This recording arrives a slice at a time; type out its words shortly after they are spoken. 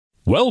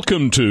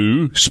Welcome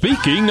to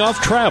Speaking of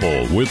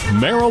Travel with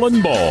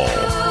Marilyn Ball.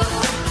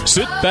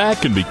 Sit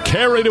back and be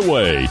carried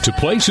away to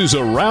places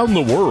around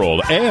the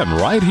world and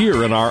right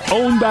here in our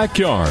own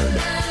backyard.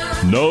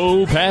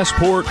 No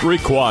passport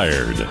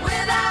required.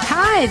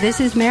 Hi,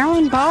 this is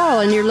Marilyn Ball,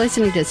 and you're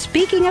listening to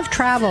Speaking of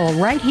Travel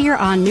right here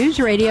on News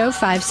Radio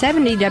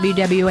 570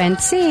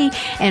 WWNC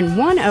and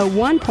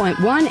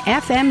 101.1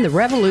 FM The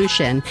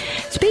Revolution.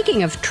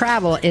 Speaking of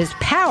Travel is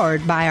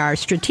powered by our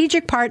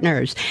strategic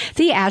partners,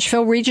 the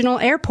Asheville Regional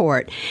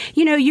Airport.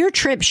 You know, your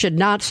trip should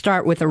not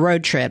start with a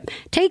road trip.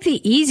 Take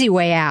the easy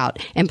way out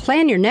and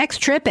plan your next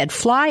trip at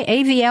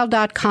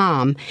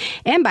flyavl.com.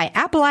 And by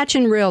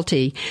Appalachian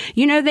Realty.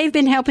 You know, they've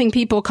been helping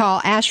people call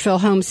Asheville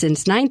home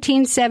since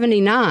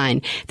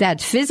 1979.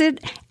 That's visit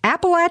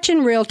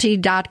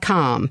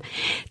AppalachianRealty.com.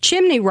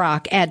 Chimney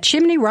Rock at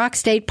Chimney Rock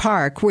State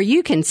Park, where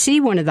you can see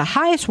one of the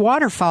highest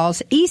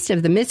waterfalls east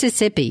of the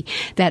Mississippi.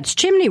 That's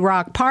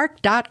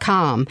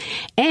ChimneyRockPark.com.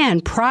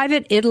 And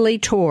Private Italy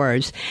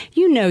Tours.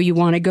 You know you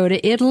want to go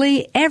to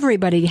Italy.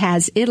 Everybody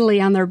has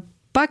Italy on their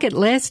bucket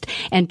list,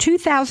 and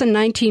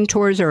 2019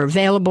 tours are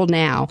available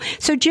now.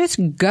 So just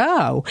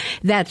go.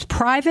 That's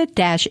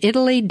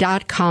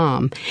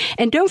private-italy.com.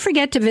 And don't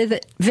forget to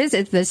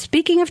visit the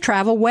Speaking of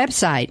Travel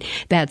website.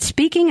 That's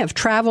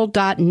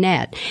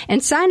speakingoftravel.net.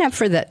 And sign up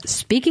for the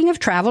Speaking of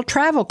Travel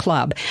Travel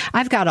Club.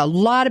 I've got a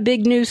lot of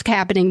big news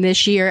happening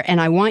this year,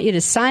 and I want you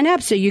to sign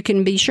up so you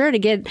can be sure to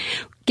get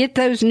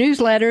those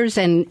newsletters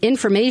and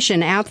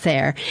information out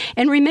there.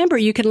 And remember,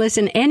 you can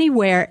listen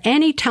anywhere,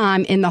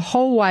 anytime in the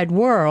whole wide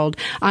world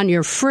on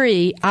your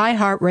free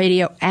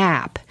iHeartRadio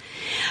app.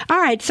 All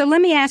right, so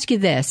let me ask you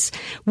this.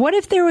 What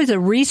if there was a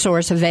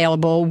resource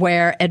available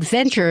where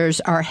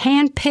adventures are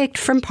handpicked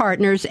from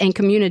partners and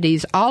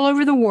communities all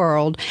over the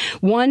world,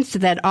 ones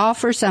that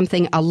offer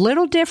something a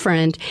little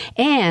different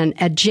and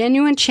a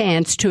genuine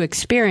chance to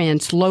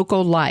experience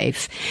local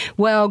life?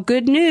 Well,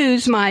 good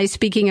news, my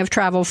Speaking of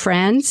Travel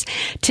friends.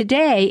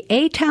 Today,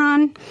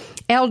 Eitan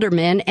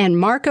Elderman and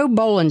Marco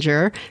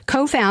Bollinger,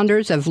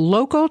 co-founders of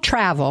Local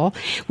Travel,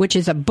 which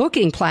is a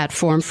booking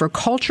platform for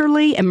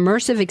culturally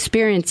immersive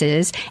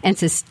experiences and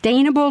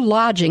sustainable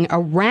lodging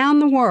around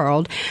the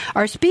world,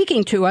 are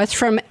speaking to us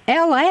from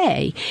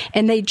L.A.,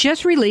 and they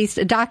just released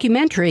a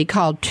documentary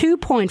called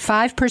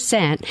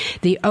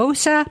 2.5%, the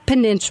Osa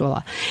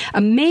Peninsula.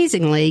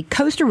 Amazingly,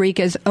 Costa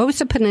Rica's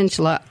Osa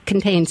Peninsula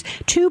contains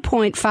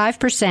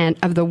 2.5%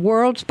 of the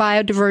world's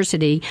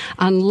biodiversity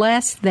on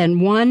less than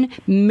 1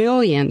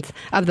 millionth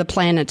of the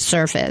planet's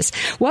surface.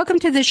 Welcome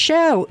to the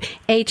show,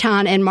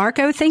 Eitan and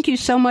Marco. Thank you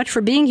so much for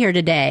being here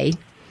today.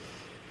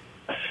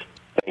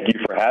 Thank you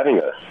for having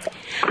us.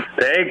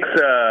 Thanks.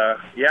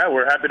 Yeah,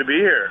 we're happy to be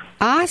here.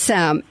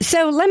 Awesome.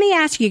 So let me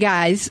ask you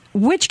guys,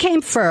 which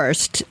came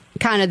first,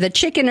 kind of the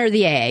chicken or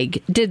the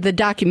egg? Did the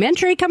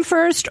documentary come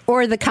first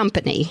or the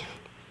company?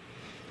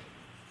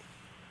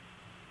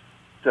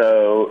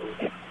 So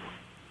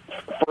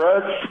for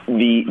us,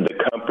 the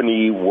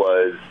company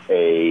was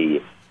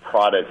a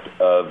product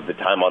of the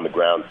time on the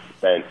ground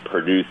spent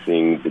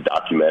producing the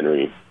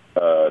documentary.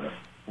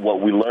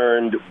 What we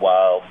learned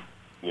while,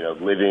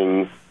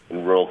 living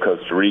in rural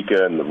Costa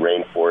Rica and the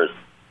rainforest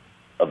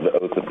of the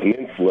Osa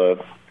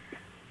Peninsula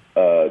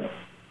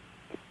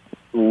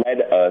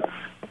led us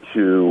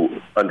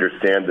to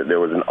understand that there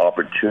was an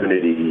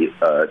opportunity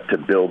to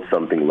build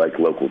something like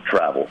Local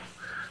Travel.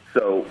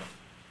 So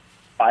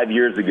 5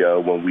 years ago,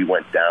 when we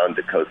went down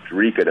to Costa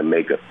Rica to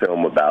make a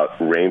film about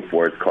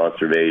rainforest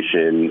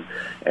conservation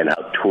and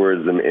how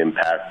tourism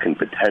impact can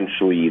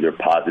potentially either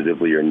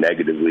positively or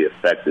negatively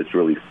affect this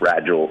really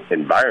fragile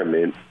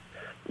environment,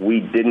 we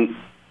didn't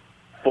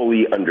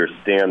fully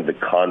understand the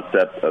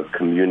concept of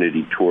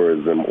community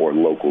tourism or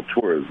local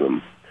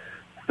tourism.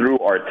 Through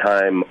our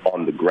time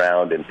on the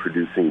ground and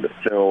producing the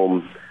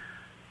film,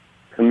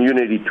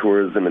 community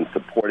tourism and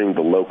supporting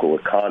the local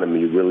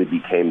economy really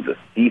became the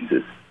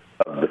thesis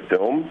of the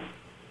film.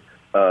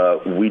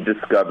 We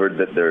discovered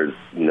that there's,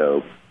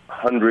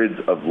 hundreds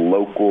of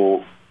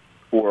local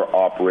tour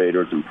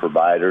operators and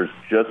providers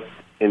just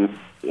in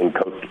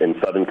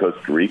southern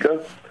Costa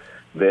Rica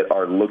that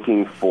are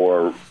looking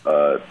for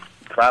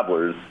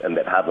travelers and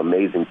that have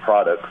amazing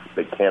products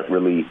that can't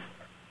really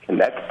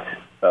connect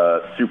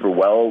super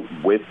well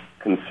with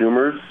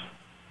consumers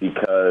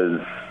because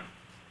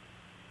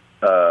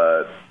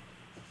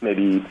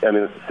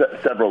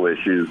several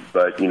issues,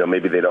 but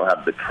maybe they don't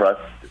have the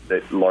trust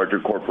that larger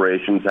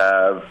corporations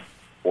have,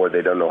 or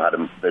they don't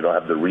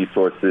have the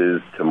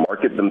resources to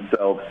market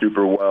themselves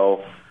super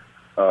well,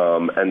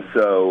 and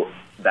so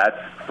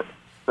that's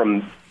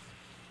from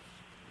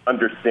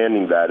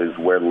understanding that is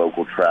where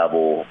Local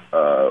Travel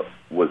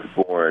was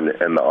born,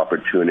 and the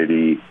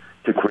opportunity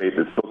to create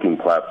this booking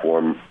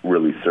platform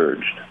really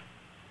surged.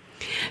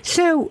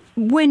 So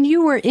when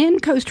you were in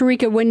Costa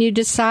Rica, when you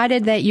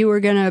decided that you were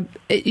going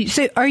to,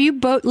 so are you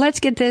both, let's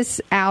get this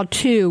out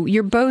too,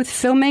 you're both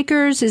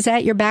filmmakers, is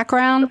that your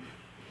background?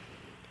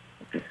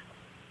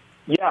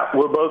 Yeah,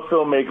 we're both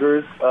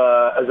filmmakers.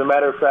 As a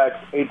matter of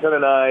fact, Eitan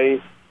and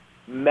I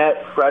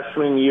met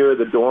freshman year of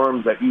the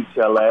dorms at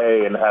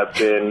UCLA and have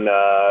been,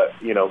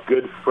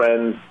 good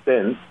friends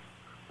since.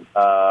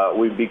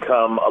 We've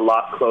become a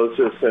lot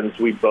closer since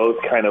we both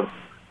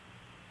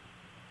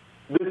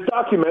this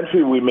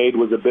documentary we made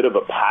was a bit of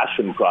a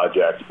passion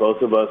project.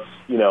 Both of us,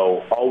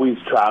 always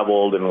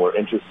traveled and were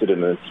interested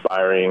in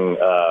inspiring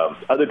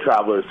other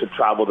travelers to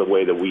travel the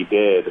way that we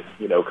did,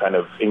 kind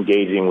of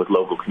engaging with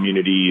local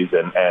communities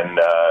and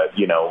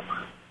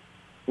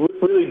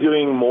really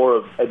doing more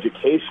of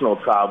educational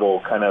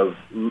travel, kind of,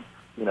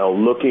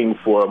 looking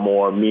for a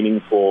more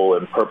meaningful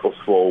and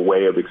purposeful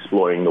way of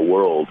exploring the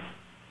world.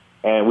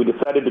 And we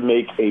decided to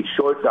make a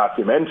short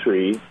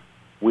documentary.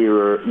 We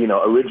were,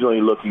 originally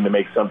looking to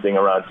make something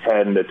around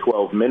 10 to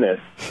 12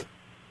 minutes.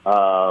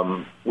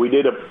 We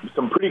did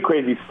some pretty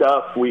crazy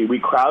stuff. We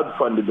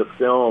crowdfunded the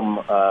film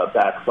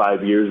back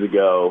 5 years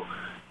ago,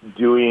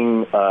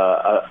 doing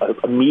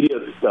a media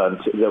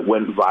stunt that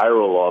went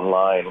viral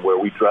online where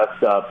we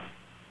dressed up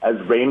as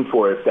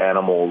rainforest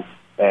animals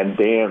and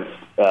danced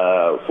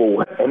for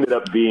what ended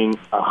up being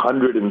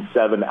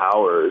 107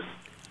 hours.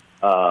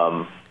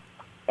 And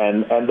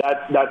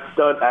that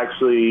stunt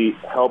actually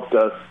helped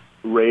us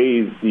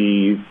raise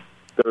the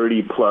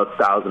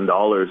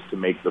 $30,000+ to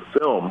make the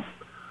film.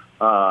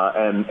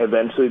 And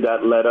eventually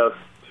that led us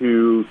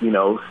to,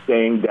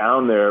 staying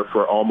down there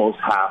for almost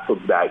half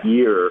of that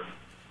year,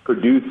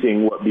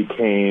 producing what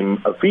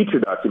became a feature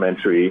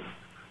documentary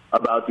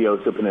about the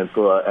Osa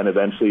Peninsula, and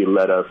eventually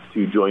led us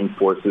to join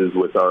forces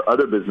with our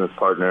other business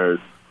partners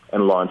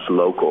and launch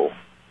Local.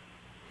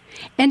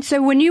 And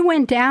so when you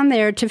went down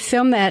there to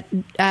film that,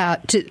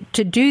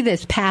 to do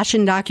this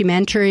passion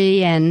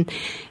documentary, and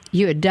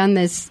you had done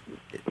this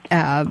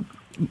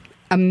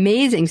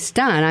amazing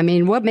stunt, I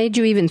mean, what made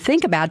you even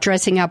think about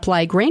dressing up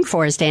like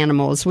rainforest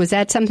animals? Was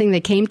that something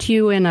that came to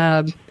you in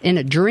a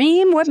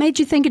dream? What made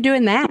you think of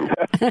doing that?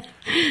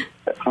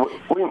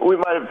 we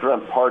might have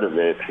done part of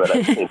it, but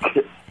I think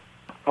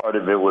part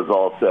of it was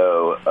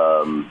also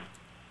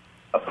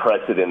a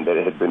precedent that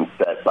had been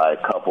set by a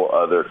couple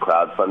other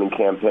crowdfunding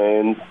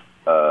campaigns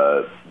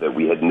that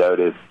we had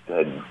noticed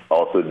had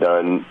also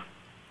done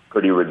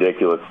pretty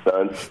ridiculous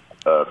stunts.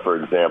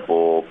 For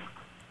example,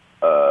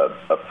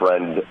 a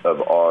friend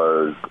of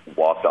ours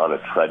walked on a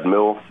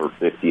treadmill for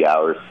 50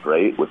 hours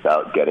straight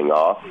without getting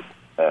off,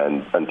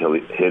 and until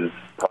his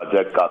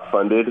project got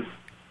funded.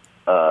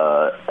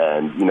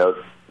 And,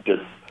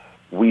 just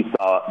we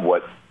saw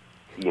what,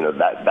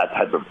 that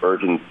type of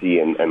urgency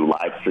and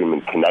live stream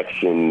and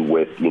connection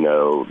with,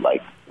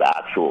 like the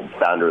actual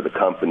founder of the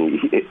company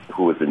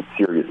who was in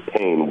serious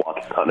pain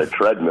walking on a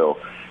treadmill.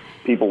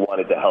 People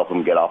wanted to help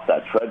him get off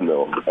that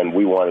treadmill, and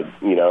we wanted,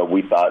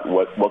 we thought,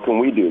 what can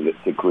we do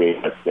to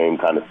create that same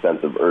kind of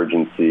sense of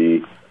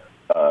urgency,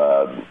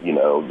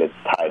 that's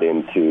tied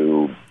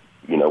into,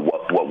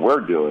 what we're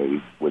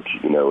doing, which,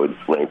 is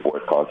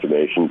rainforest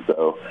conservation.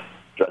 So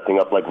dressing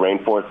up like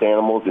rainforest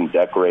animals and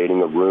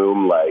decorating a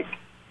room like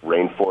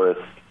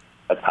rainforest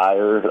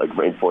attire, like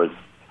rainforest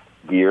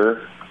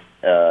gear,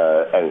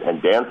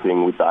 and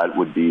dancing, we thought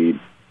would be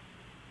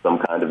some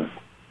kind of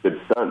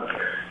good stunt.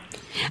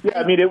 Yeah,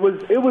 I mean, it was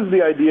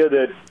the idea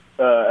that,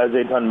 as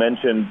Eitan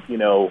mentioned,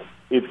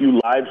 if you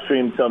live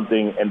stream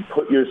something and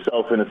put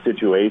yourself in a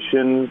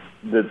situation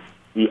that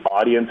the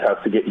audience has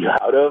to get you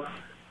out of,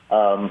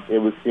 it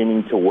was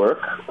seeming to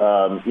work.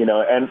 And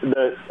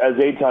as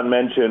Eitan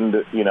mentioned,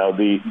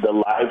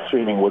 the live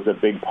streaming was a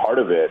big part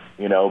of it.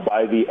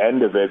 By the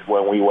end of it,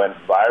 when we went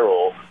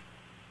viral,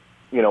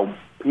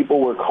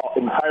 people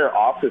entire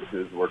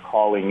offices were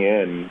calling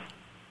in,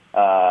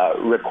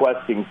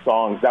 requesting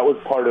songs. That was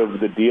part of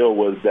the deal,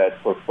 was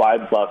that for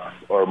 $5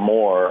 or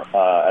more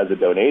as a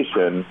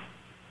donation,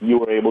 you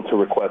were able to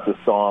request a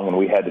song and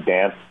we had to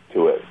dance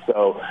to it.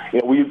 So,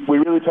 we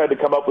really tried to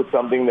come up with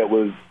something that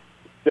was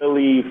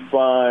silly,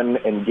 fun,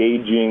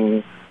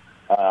 engaging,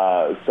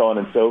 so on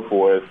and so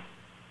forth.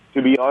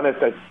 To be honest,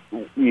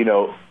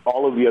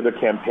 all of the other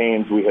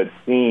campaigns we had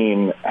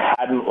seen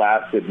hadn't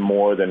lasted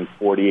more than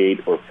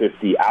 48 or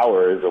 50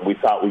 hours, and we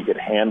thought we could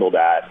handle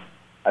that.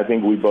 I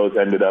think we both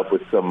ended up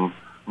with some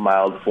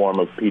mild form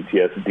of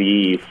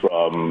PTSD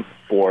from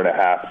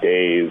 4.5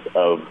 days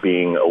of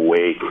being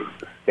awake,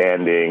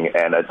 standing,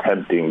 and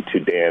attempting to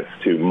dance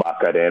to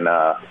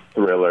Macarena,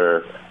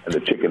 Thriller, and the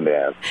Chicken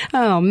Dance.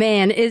 Oh,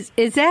 man. Is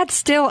that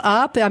still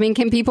up? I mean,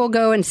 can people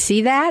go and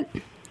see that?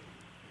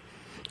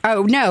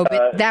 Oh, no,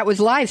 but that was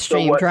live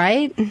streamed,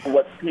 right?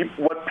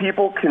 What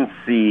people can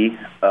see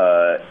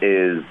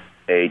is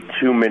a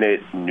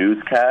 2-minute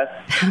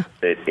newscast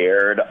that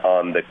aired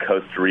on the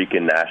Costa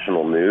Rican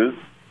national news.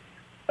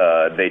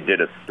 They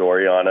did a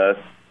story on us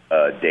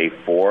day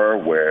 4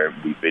 where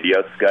we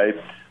video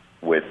Skyped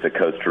with the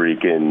Costa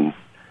Rican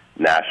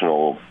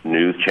national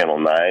news, Channel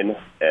 9,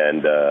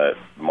 and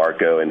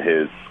Marco in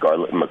his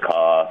Scarlet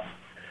Macaw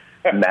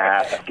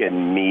mask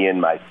and me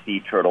in my sea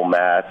turtle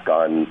mask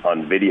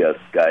on video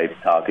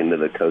Skype talking to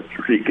the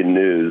Costa Rican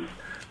news.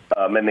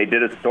 And they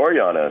did a story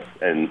on us,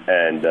 and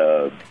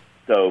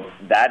so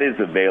that is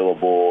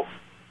available,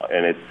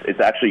 and it's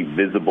actually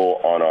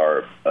visible on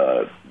our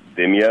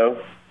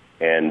Vimeo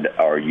and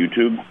our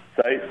YouTube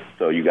site.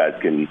 So you guys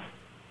can,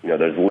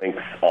 there's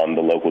links on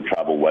the local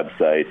travel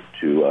website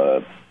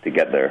to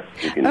get there.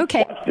 You can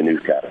watch the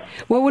newscast.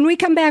 Well, when we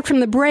come back from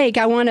the break,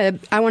 I want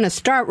to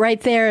start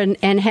right there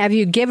and have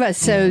you give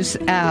us those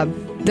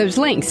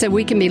links so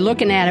we can be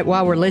looking at it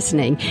while we're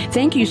listening.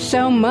 Thank you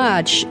so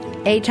much,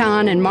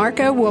 Eitan and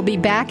Marco. We'll be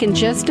back in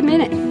just a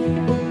minute.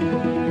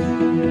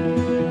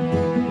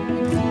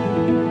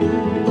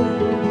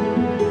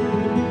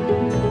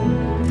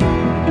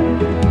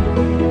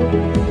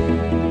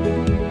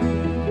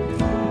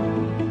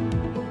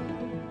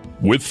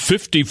 With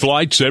 50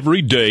 flights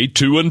every day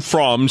to and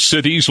from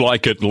cities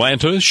like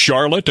Atlanta,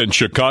 Charlotte, and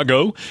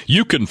Chicago,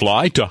 you can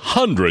fly to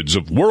hundreds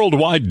of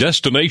worldwide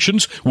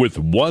destinations with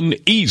one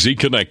easy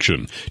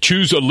connection.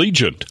 Choose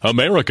Allegiant,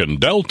 American,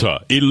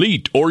 Delta,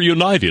 Elite, or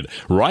United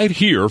right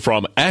here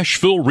from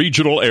Asheville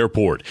Regional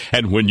Airport.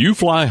 And when you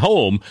fly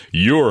home,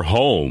 you're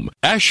home.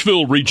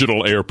 Asheville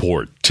Regional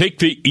Airport. Take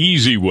the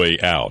easy way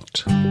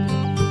out.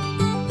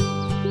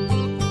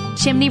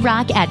 Chimney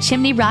Rock at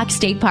Chimney Rock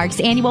State Park's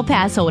annual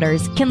pass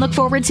holders can look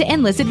forward to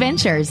endless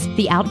adventures.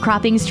 The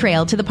Outcroppings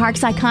Trail to the park's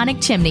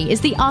iconic chimney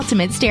is the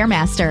ultimate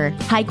stairmaster.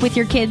 Hike with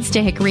your kids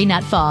to Hickory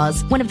Nut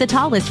Falls, one of the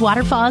tallest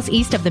waterfalls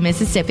east of the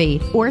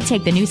Mississippi, or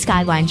take the new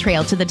Skyline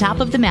Trail to the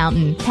top of the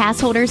mountain. Pass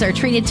holders are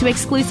treated to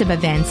exclusive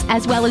events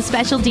as well as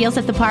special deals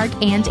at the park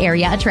and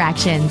area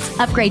attractions.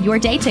 Upgrade your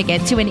day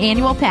ticket to an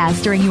annual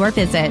pass during your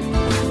visit.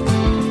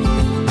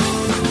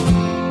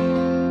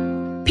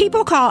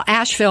 People call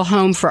Asheville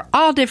home for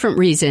all different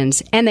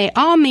reasons, and they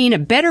all mean a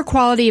better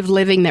quality of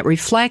living that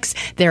reflects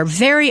their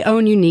very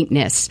own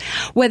uniqueness.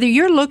 Whether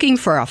you're looking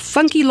for a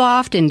funky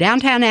loft in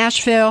downtown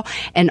Asheville,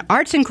 an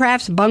arts and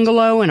crafts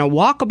bungalow in a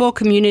walkable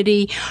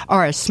community,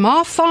 or a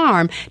small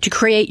farm to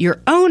create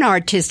your own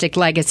artistic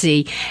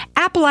legacy,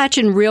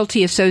 Appalachian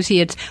Realty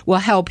Associates will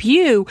help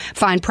you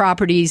find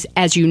properties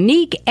as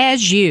unique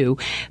as you.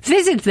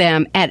 Visit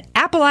them at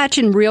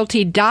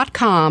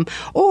AppalachianRealty.com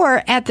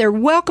or at their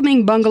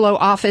welcoming bungalow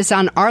office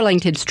on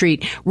Arlington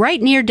Street,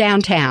 right near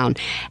downtown.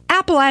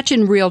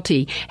 Appalachian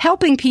Realty,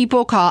 helping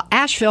people call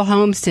Asheville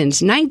home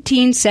since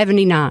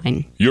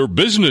 1979. Your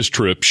business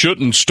trip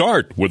shouldn't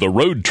start with a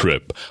road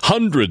trip.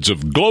 Hundreds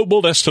of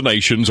global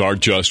destinations are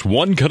just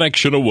one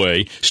connection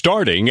away,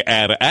 starting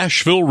at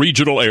Asheville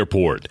Regional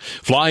Airport.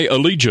 Fly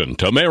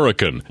Allegiant,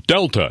 American,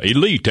 Delta,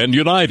 Elite, and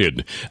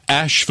United.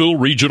 Asheville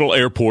Regional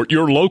Airport,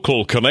 your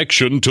local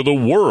connection to the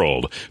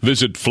world.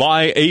 Visit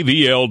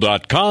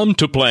flyavl.com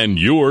to plan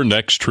your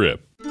next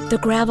trip. The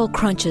gravel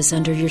crunches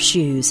under your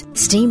shoes.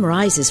 Steam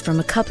rises from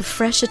a cup of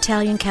fresh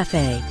Italian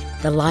cafe.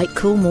 The light,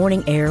 cool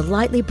morning air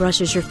lightly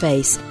brushes your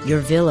face.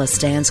 Your villa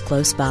stands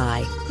close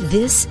by.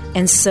 This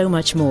and so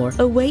much more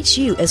awaits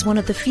you as one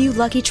of the few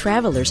lucky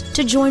travelers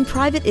to join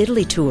Private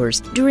Italy Tours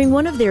during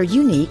one of their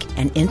unique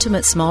and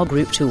intimate small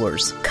group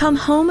tours. Come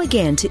home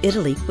again to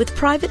Italy with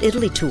Private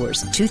Italy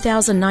Tours.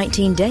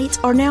 2019 dates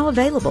are now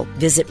available.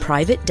 Visit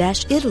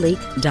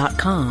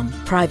private-italy.com.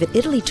 Private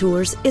Italy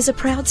Tours is a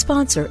proud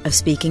sponsor of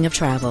Speaking of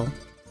Travel.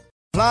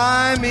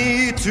 Fly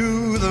me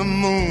to the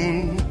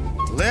moon.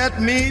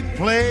 Let me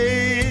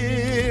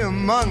play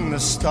among the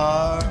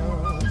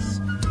stars,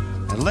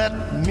 and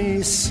let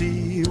me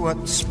see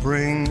what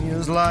spring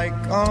is like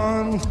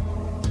on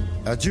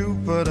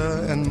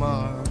Jupiter and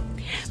Mars.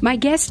 My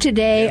guests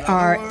today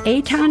are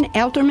Eitan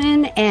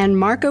Elterman and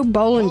Marco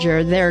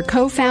Bollinger. They're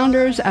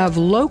co-founders of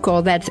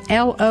Lokal, that's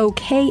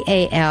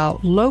L-O-K-A-L,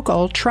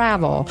 Lokal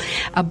Travel,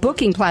 a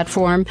booking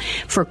platform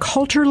for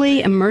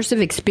culturally immersive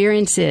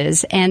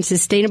experiences and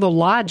sustainable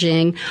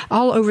lodging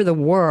all over the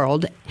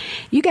world.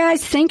 You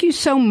guys, thank you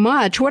so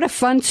much. What a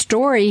fun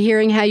story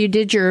hearing how you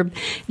did your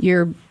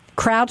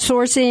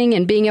crowdsourcing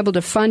and being able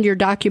to fund your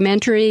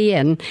documentary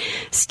and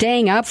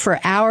staying up for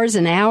hours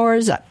and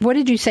hours. What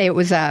did you say? It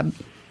was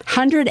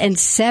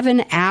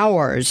 107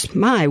 hours.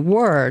 My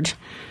word.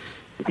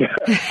 Yeah,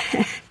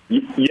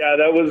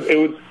 it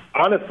was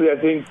honestly, I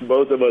think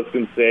both of us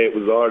can say it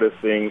was the hardest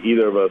thing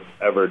either of us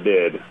ever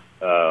did.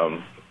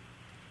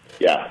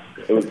 Yeah,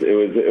 it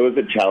was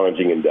a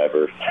challenging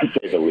endeavor, to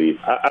say the least.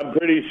 I'm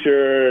pretty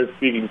sure,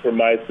 speaking for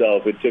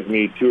myself, it took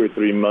me 2 or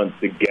 3 months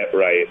to get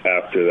right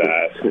after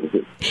that.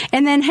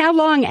 And then how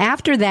long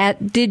after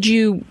that did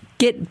you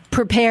get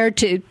prepared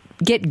to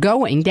get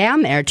going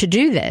down there to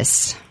do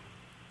this?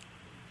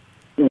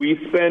 We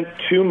spent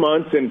 2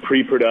 months in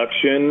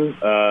pre-production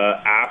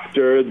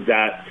after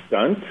that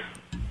stunt.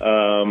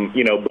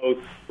 Both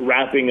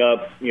wrapping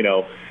up,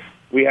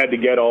 we had to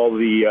get all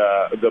the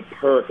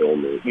perks,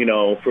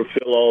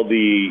 fulfill all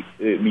the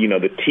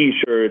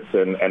T-shirts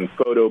and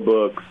photo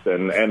books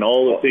and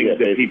all the things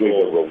that people,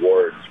 the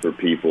rewards for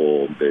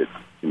people that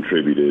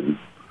contributed.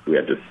 We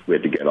had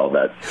to get all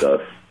that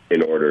stuff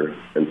in order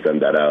and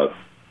send that out.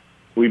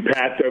 We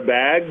packed our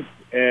bags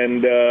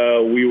and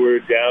we were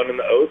down in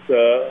the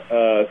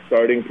OSA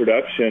starting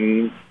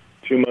production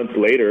 2 months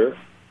later.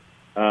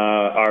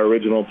 Our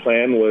original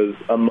plan was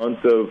a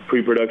month of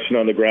pre-production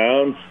on the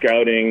ground,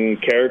 scouting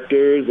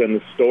characters and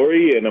the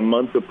story, and a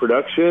month of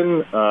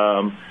production.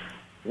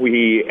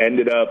 we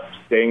ended up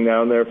staying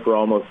down there for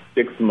almost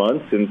 6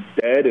 months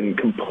instead and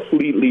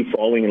completely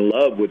falling in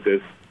love with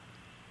this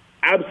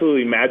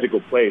absolutely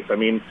magical place. I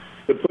mean,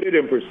 to put it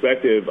in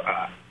perspective,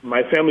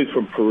 my family's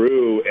from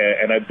Peru,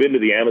 and I've been to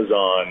the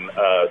Amazon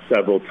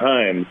several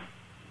times.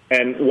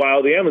 And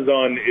while the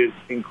Amazon is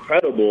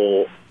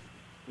incredible,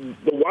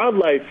 the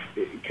wildlife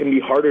can be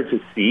harder to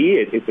see.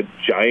 It's a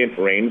giant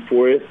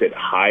rainforest. It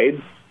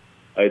hides.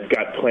 It's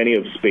got plenty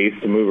of space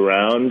to move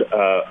around.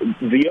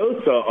 The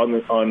Osa on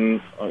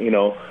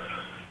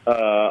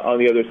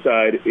the other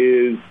side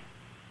is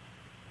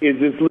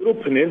this little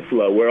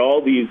peninsula where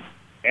all these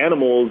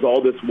animals,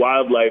 all this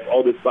wildlife,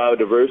 all this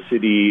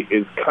biodiversity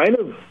is kind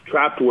of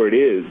trapped where it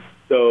is.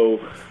 So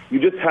you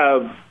just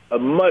have a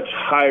much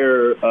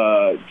higher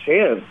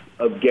chance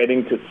of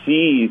getting to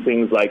see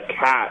things like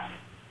cats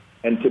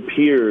and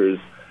tapirs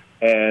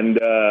and,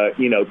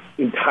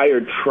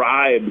 entire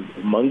tribes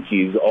of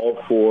monkeys.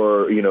 All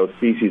 4,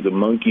 species of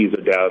monkeys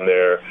are down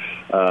there.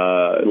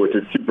 Which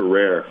is super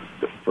rare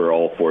for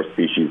all 4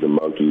 species of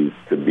monkeys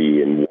to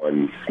be in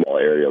one small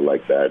area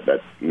like that.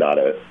 That's not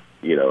a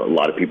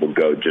lot of people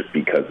go just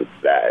because of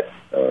that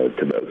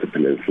to the Osa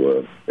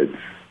Peninsula. It's,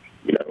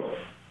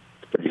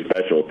 pretty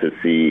special to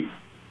see,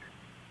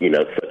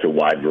 such a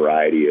wide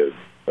variety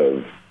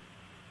of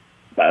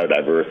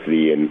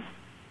biodiversity and,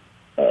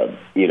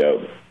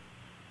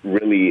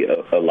 really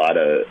a lot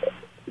of,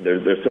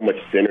 there's so much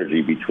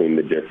synergy between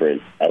the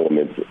different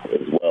elements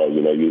as well.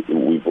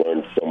 We've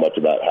learned so much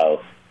about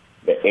how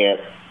the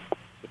ants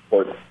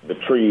support the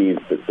trees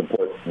that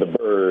support the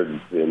birds,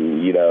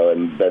 and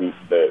then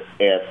the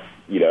ants,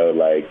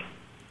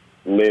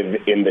 live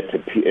in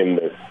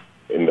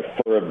the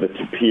fur of the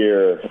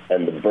tapir,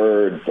 and the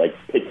birds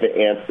pick the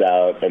ants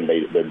out, and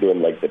they're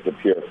doing the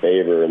tapir a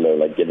favor, and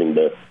they're giving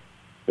the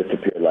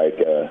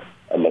tapir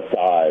a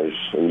massage,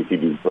 and you see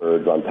these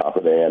birds on top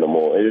of the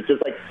animal, and it's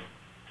just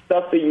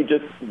stuff that you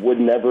just would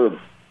never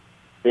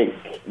think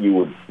you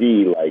would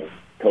see,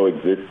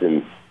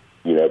 coexistence,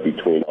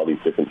 between all these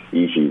different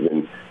species,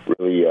 and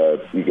really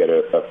you get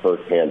a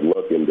first-hand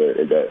look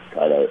into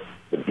kind of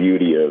the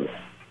beauty of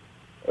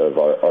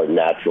our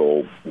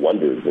natural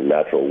wonders and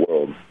natural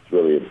world. It's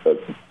really an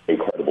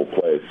incredible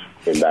place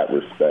in that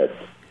respect.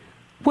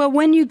 Well,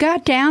 when you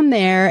got down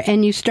there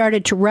and you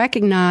started to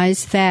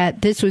recognize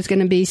that this was going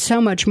to be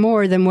so much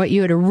more than what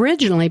you had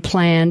originally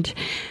planned,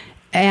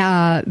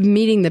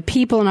 meeting the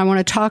people, and I want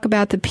to talk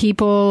about the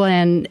people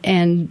and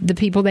the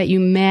people that you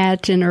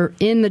met and are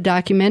in the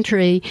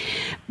documentary,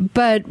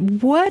 but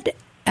what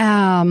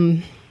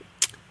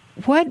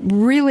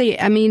really,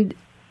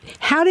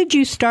 how did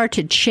you start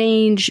to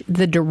change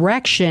the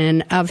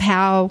direction of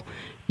how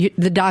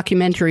the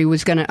documentary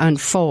was going to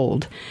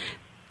unfold?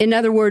 In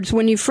other words,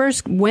 when you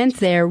first went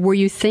there, were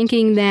you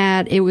thinking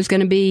that it was going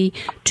to be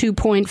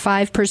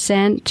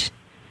 2.5%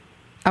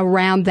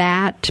 around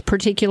that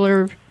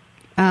particular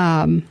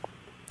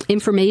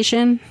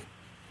information?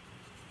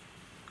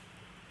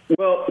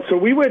 Well, so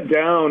we went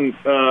down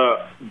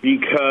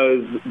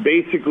because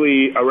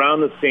basically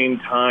around the same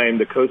time,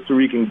 the Costa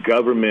Rican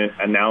government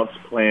announced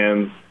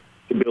plans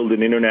to build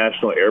an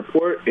international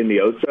airport in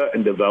the Osa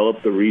and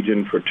develop the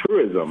region for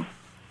tourism.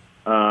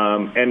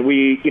 And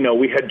we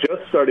had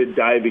just started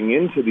diving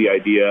into the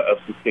idea of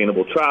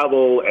sustainable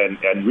travel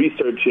and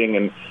researching,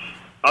 and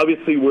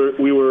obviously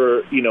we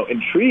were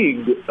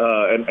intrigued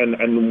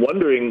and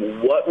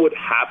wondering what would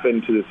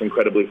happen to this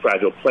incredibly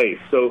fragile place.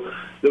 So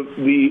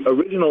the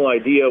original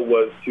idea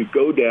was to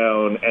go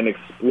down and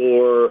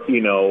explore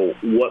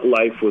what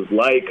life was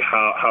like,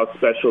 how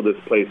special this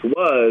place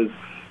was,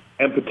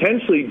 and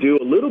potentially do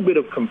a little bit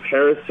of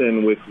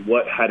comparison with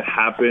what had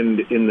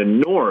happened in the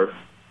north.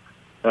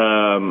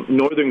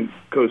 Northern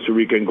Costa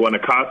Rica and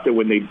Guanacaste,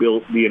 when they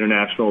built the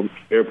international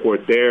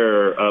airport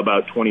there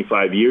about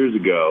 25 years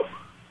ago.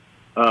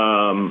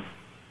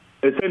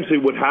 Essentially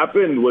what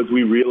happened was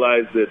we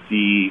realized that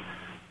the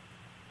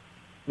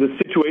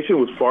situation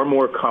was far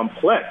more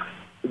complex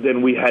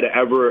than we had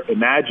ever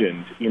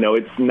imagined.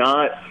 It's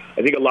not,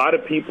 I think a lot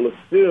of people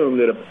assume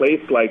that a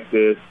place like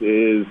this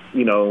is,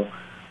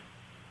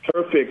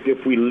 perfect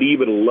if we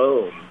leave it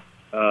alone.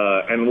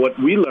 And what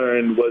we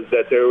learned was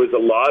that there was a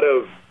lot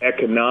of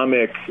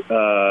economic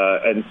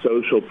and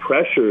social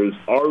pressures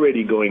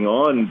already going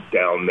on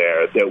down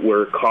there that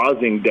were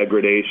causing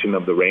degradation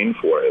of the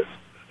rainforest.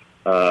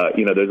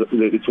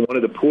 It's one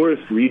of the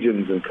poorest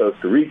regions in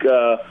Costa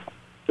Rica,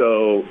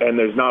 and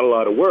there's not a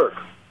lot of work.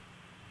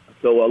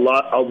 So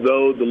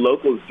although the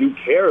locals do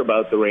care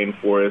about the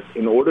rainforest,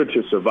 in order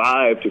to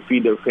survive, to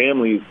feed their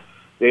families,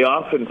 they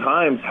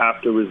oftentimes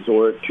have to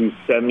resort to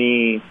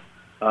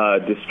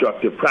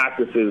destructive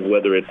practices,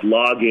 whether it's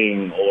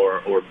logging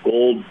or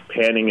gold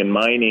panning and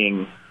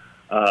mining,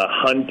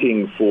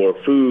 hunting for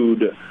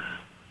food,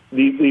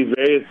 these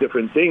various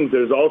different things.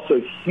 There's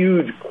also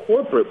huge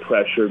corporate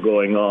pressure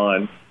going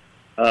on.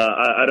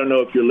 I don't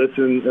know if your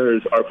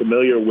listeners are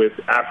familiar with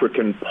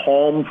African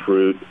palm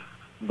fruit.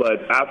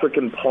 but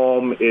African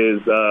palm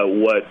is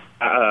what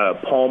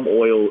palm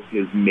oil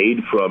is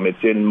made from.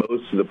 It's in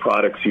most of the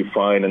products you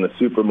find in the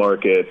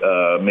supermarket,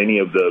 many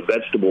of the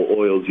vegetable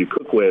oils you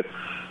cook with,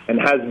 and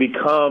has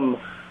become,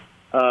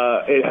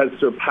 it has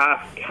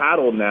surpassed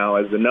cattle now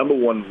as the number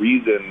one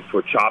reason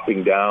for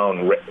chopping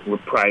down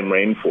prime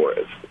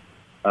rainforest.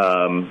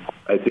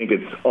 I think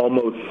it's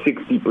almost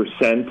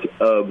 60%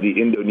 of the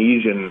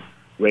Indonesian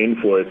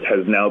rainforest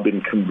has now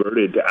been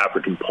converted to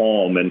African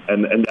palm, and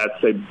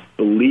that's, I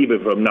believe,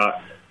 if I'm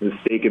not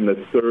mistaken, the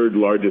third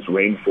largest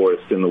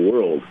rainforest in the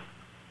world.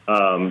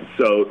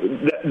 So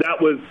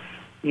that was,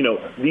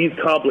 these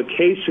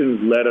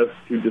complications led us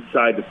to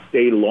decide to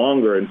stay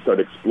longer and start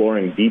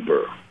exploring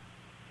deeper.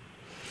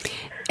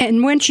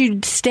 And once you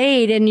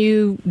stayed and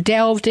you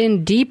delved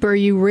in deeper,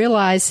 you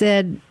realized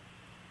that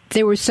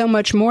there was so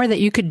much more that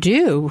you could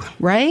do,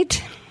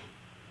 right?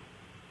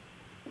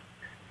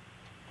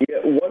 Yeah,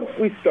 once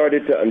we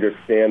started to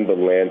understand the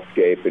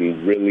landscape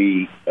and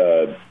really,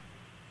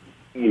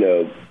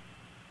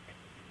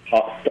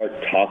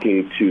 start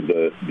talking to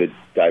the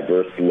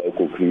diverse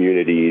local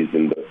communities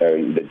and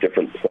the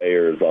different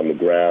players on the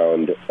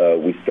ground,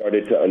 we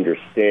started to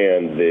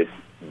understand that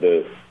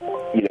the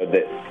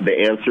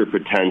answer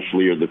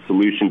potentially, or the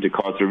solution to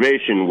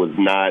conservation, was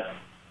not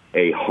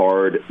a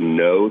hard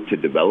no to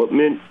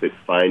development, but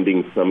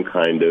finding some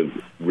kind of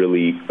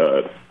really,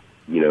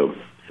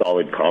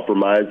 solid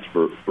compromise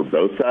for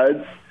both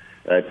sides.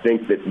 And I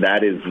think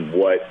that is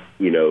what,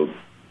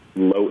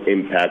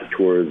 low-impact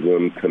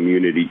tourism,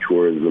 community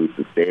tourism,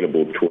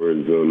 sustainable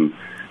tourism,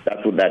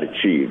 that's what that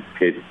achieves.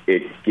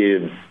 It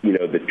gives,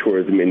 the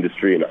tourism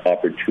industry an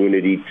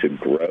opportunity to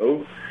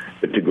grow,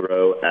 but to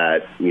grow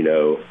at,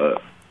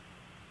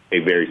 a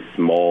very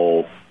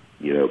small,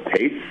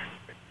 pace,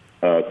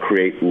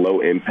 create low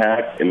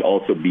impact, and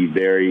also be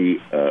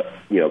very,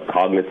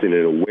 cognizant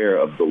and aware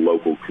of the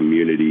local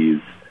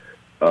communities,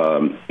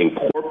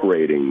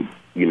 incorporating,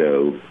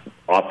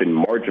 often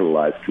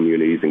marginalized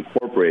communities,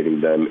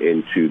 incorporating them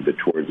into the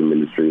tourism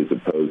industry as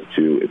opposed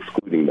to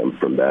excluding them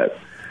from that.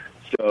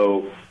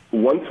 So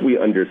once we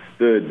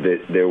understood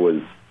that there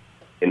was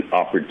an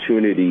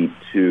opportunity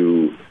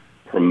to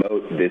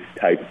promote this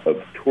type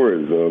of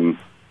tourism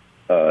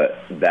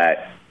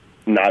that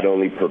not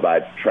only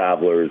provides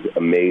travelers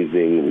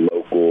amazing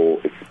local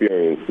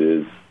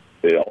experiences,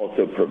 it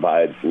also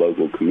provides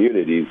local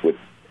communities with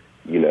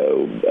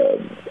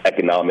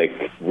economic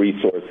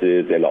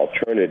resources and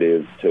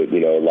alternatives to,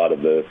 a lot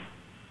of the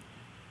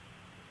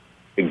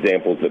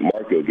examples that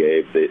Marco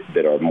gave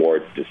that are more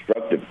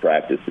destructive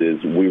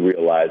practices. We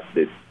realized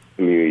that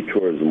community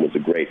tourism was a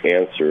great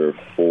answer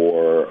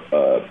for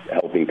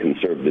helping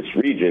conserve this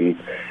region,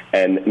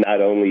 and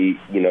not only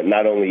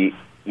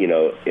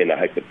in a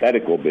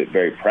hypothetical, but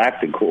very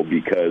practical,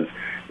 because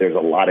there's a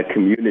lot of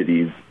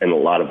communities and a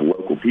lot of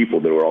local people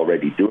that were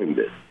already doing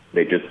this.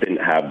 They just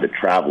didn't have the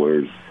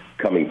travelers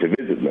coming to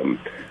visit them.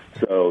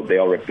 So they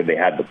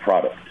had the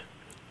product.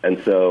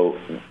 And so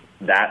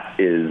that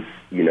is,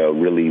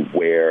 really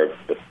where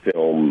the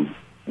film,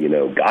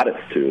 got us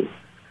to.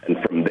 And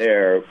from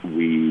there,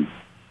 we,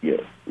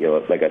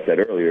 like I said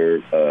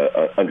earlier,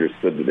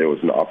 understood that there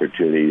was an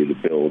opportunity to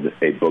build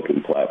a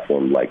booking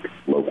platform like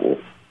Local.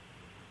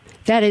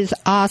 That is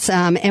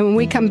awesome. And when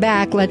we come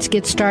back, let's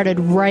get started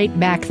right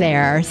back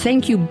there.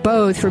 Thank you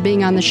both for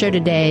being on the show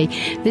today.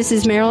 This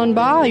is Marilyn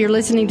Ball. You're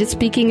listening to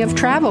Speaking of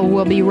Travel.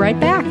 We'll be right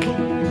back.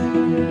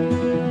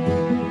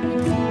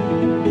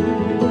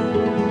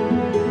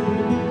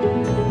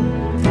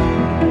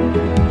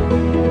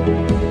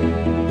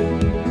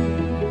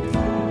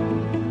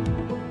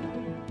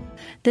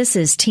 This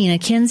is Tina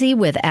Kinsey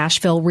with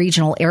Asheville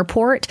Regional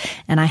Airport,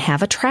 and I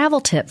have a travel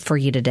tip for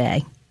you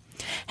today.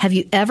 Have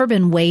you ever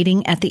been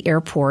waiting at the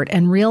airport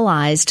and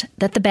realized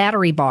that the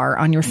battery bar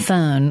on your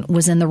phone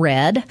was in the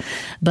red,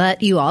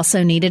 but you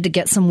also needed to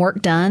get some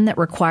work done that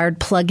required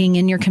plugging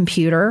in your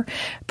computer?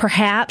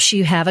 Perhaps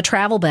you have a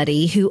travel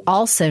buddy who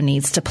also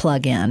needs to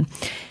plug in.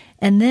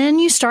 And then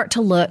you start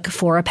to look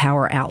for a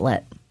power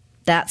outlet.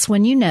 That's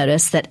when you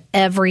notice that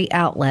every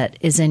outlet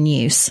is in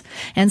use.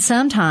 And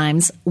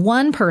sometimes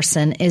one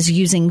person is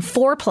using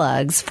 4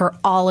 plugs for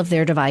all of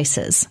their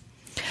devices.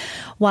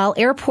 While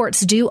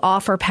airports do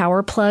offer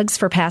power plugs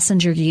for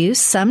passenger use,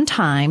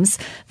 sometimes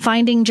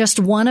finding just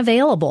one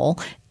available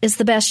is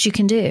the best you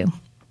can do.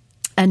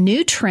 A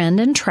new trend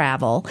in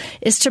travel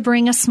is to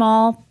bring a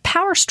small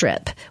power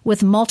strip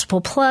with multiple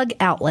plug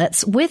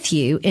outlets with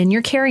you in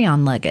your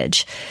carry-on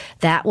luggage.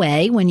 That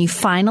way, when you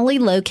finally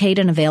locate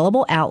an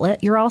available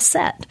outlet, you're all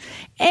set.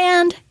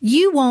 And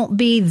you won't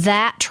be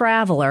that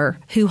traveler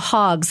who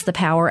hogs the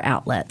power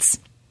outlets.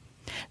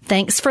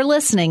 Thanks for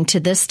listening to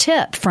this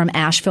tip from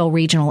Asheville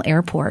Regional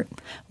Airport.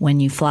 When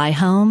you fly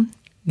home,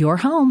 you're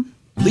home.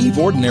 Leave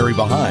ordinary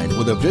behind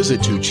with a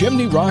visit to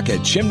Chimney Rock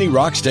at Chimney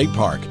Rock State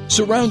Park.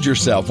 Surround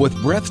yourself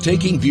with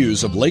breathtaking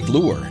views of Lake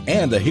Lure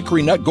and the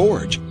Hickory Nut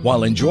Gorge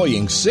while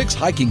enjoying 6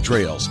 hiking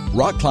trails,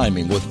 rock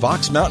climbing with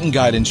Fox Mountain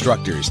Guide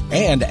instructors,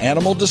 and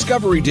Animal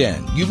Discovery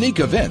Den, unique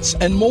events,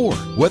 and more.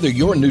 Whether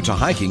you're new to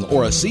hiking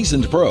or a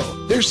seasoned pro,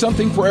 there's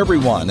something for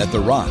everyone at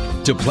The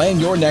Rock. To plan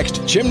your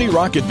next Chimney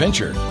Rock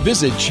adventure,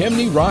 visit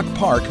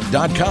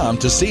chimneyrockpark.com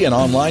to see an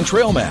online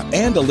trail map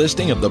and a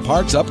listing of the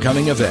park's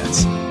upcoming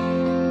events.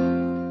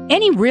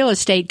 Any real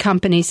estate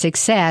company's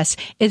success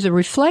is a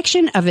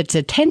reflection of its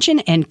attention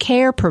and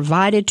care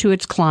provided to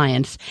its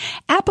clients.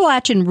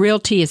 Appalachian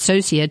Realty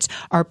Associates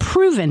are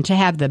proven to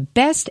have the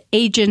best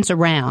agents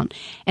around.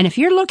 And if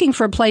you're looking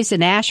for a place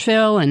in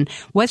Asheville and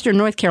Western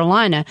North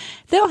Carolina,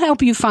 they'll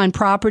help you find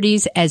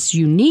properties as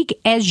unique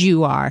as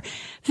you are.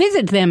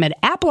 Visit them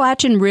at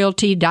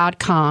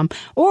AppalachianRealty.com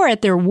or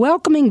at their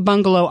welcoming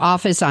bungalow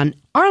office on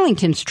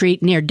Arlington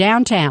Street near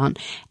downtown.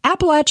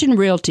 Appalachian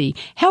Realty,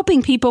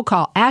 helping people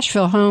call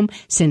Asheville home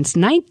since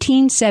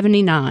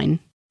 1979.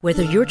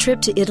 Whether your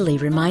trip to Italy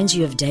reminds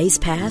you of days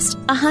past,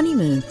 a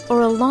honeymoon, or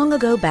a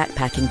long-ago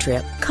backpacking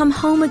trip, come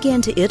home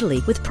again to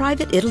Italy with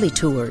Private Italy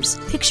Tours.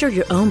 Picture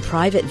your own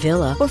private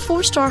villa or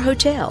 4-star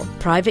hotel,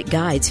 private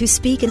guides who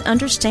speak and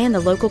understand the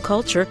local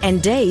culture,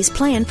 and days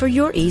planned for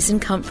your ease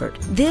and comfort.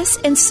 This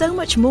and so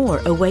much more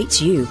awaits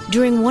you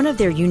during one of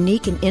their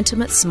unique and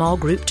intimate small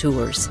group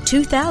tours.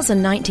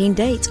 2019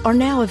 dates are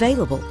now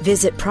available.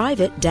 Visit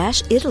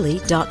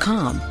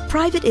private-italy.com.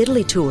 Private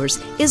Italy Tours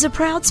is a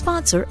proud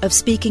sponsor of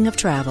Speaking of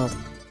Travel.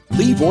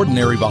 Leave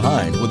ordinary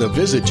behind with a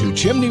visit to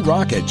Chimney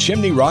Rock at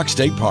Chimney Rock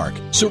State Park.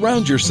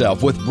 Surround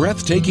yourself with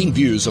breathtaking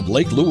views of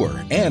Lake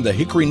Lure and the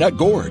Hickory Nut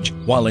Gorge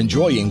while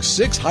enjoying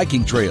 6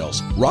 hiking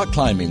trails, rock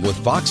climbing with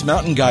Fox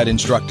Mountain Guide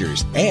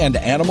instructors, and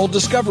Animal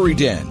Discovery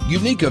Den,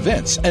 unique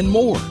events, and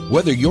more.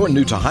 Whether you're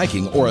new to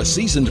hiking or a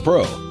seasoned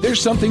pro,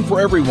 there's something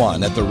for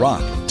everyone at The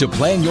Rock. To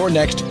plan your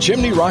next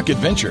Chimney Rock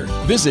adventure,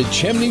 visit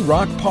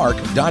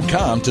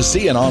chimneyrockpark.com to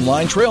see an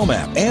online trail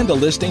map and a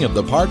listing of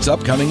the park's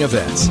upcoming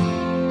events.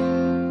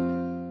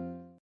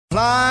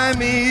 Fly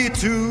me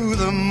to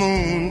the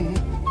moon,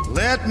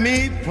 let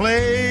me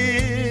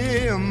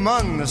play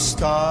among the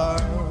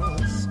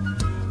stars,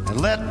 and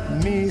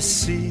let me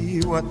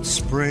see what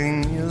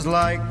spring is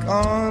like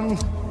on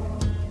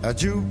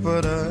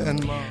Jupiter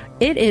and Mars.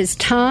 It is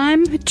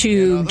time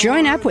to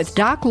join up with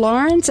Doc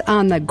Lawrence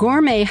on the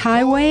Gourmet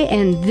Highway,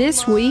 and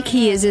this week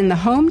he is in the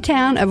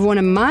hometown of one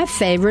of my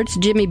favorites,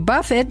 Jimmy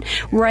Buffett,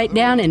 right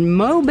down in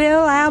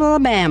Mobile,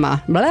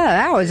 Alabama. Blah,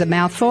 that was a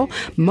mouthful.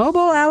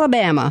 Mobile,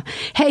 Alabama.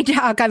 Hey,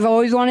 Doc, I've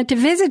always wanted to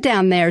visit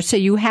down there, so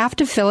you have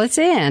to fill us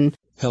in.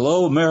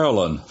 Hello,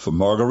 Maryland, from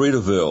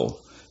Margaritaville.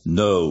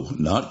 No,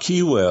 not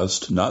Key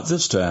West, not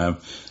this time,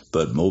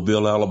 but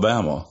Mobile,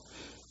 Alabama.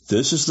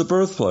 This is the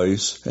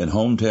birthplace and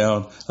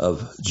hometown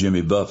of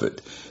Jimmy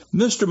Buffett,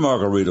 Mr.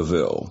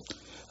 Margaritaville.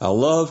 I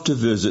love to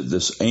visit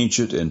this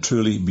ancient and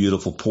truly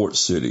beautiful port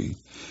city.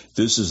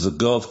 This is the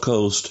Gulf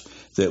Coast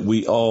that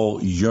we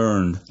all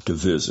yearn to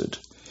visit.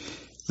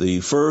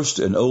 The first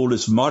and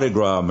oldest Mardi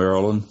Gras,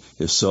 Maryland,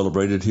 is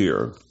celebrated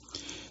here.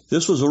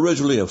 This was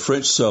originally a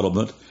French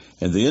settlement,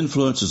 and the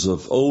influences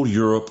of old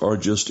Europe are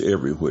just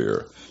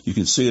everywhere. You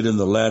can see it in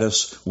the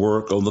lattice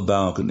work on the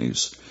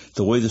balconies,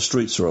 the way the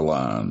streets are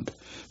aligned,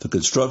 the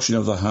construction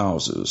of the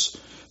houses,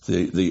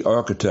 the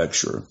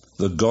architecture,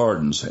 the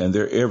gardens, and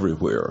they're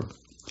everywhere.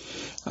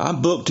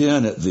 I'm booked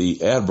in at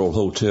the Admiral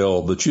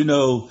Hotel, but you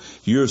know,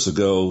 years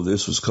ago,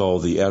 this was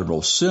called the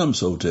Admiral Sims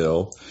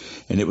Hotel,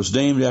 and it was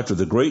named after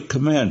the great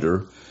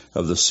commander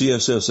of the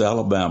CSS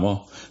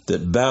Alabama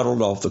that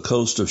battled off the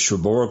coast of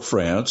Cherbourg,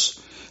 France,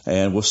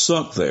 and was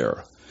sunk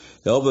there.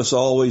 Elvis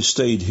always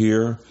stayed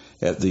here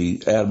at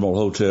the Admiral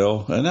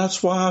Hotel, and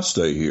that's why I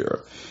stay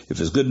here.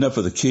 If it's good enough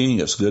for the king,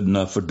 it's good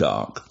enough for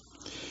Doc.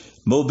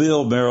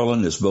 Mobile,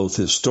 Maryland is both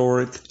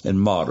historic and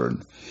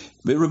modern.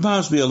 It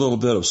reminds me a little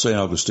bit of St.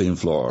 Augustine,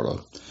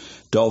 Florida.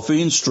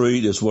 Dauphine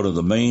Street is one of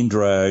the main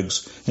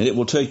drags, and it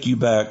will take you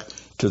back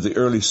to the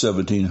early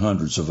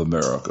 1700s of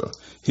America.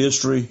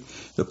 History,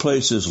 the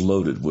place is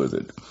loaded with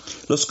it.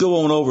 Let's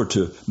go on over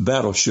to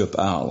Battleship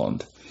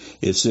Island.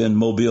 It's in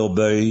Mobile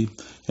Bay,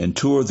 and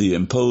tour the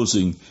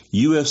imposing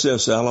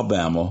USS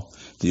Alabama,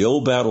 the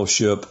old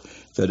battleship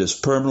that is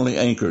permanently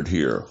anchored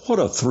here. What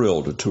a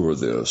thrill to tour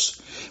this.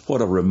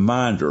 What a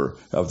reminder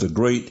of the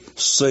great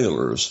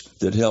sailors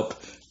that helped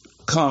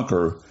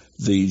conquer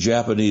the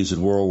Japanese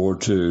in World War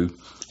II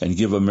and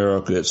give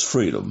America its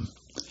freedom.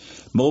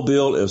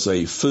 Mobile is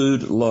a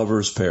food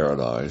lover's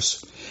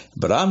paradise,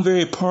 but I'm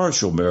very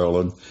partial,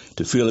 Maryland,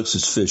 to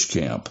Felix's Fish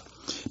Camp.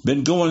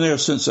 Been going there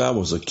since I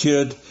was a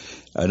kid,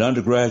 an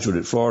undergraduate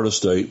at Florida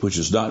State, which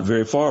is not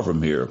very far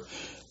from here.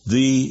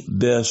 The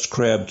best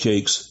crab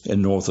cakes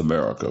in North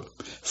America.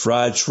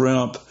 Fried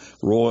shrimp,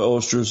 royal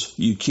oysters,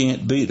 you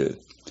can't beat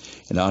it.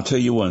 And I'll tell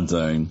you one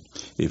thing,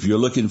 if you're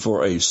looking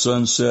for a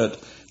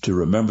sunset to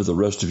remember the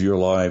rest of your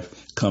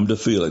life, come to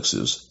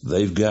Felix's.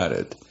 They've got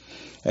it.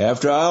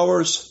 After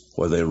hours,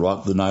 where they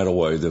rock the night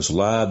away. There's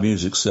live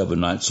music 7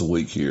 nights a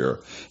week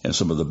here, and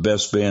some of the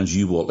best bands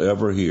you will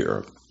ever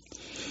hear.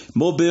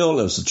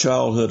 Mobile is the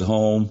childhood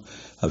home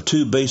of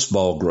 2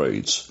 baseball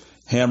greats,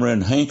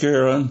 Hammerin' Hank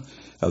Aaron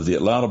of the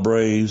Atlanta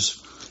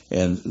Braves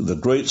and the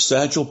great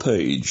Satchel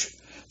Paige,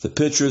 the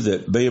pitcher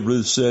that Babe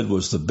Ruth said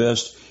was the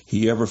best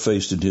he ever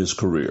faced in his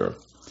career.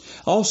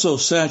 Also,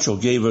 Satchel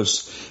gave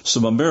us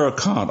some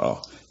Americana.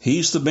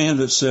 He's the man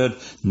that said,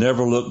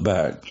 never look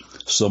back.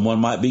 Someone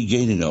might be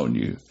gaining on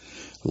you.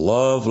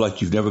 Love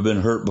like you've never been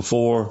hurt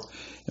before.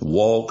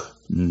 Walk,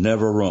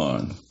 never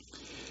run.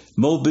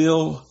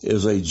 Mobile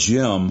is a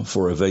gem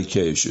for a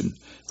vacation,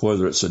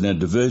 whether it's an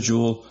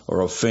individual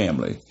or a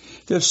family.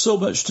 There's so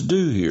much to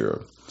do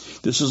here.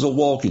 This is a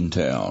walking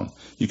town.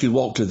 You can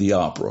walk to the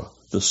opera,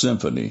 the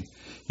symphony.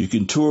 You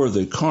can tour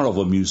the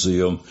Carnival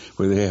Museum,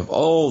 where they have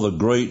all the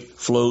great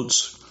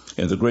floats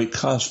and the great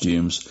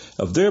costumes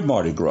of their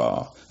Mardi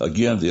Gras,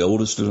 again, the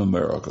oldest in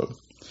America.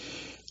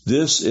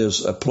 This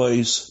is a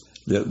place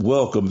that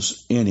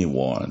welcomes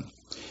anyone.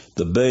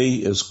 The bay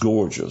is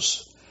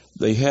gorgeous.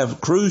 They have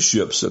cruise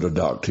ships that are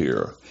docked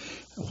here.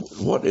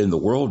 What in the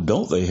world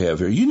don't they have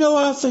here? You know,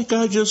 I think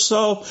I just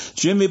saw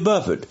Jimmy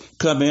Buffett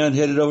come in,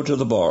 headed over to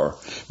the bar.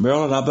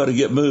 Marilyn, I better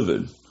get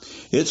moving.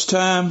 It's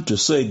time to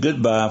say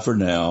goodbye for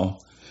now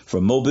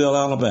from Mobile,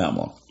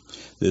 Alabama.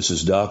 This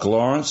is Doc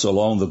Lawrence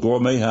along the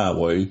Gourmet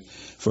Highway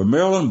for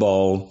Marilyn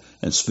Ball,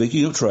 and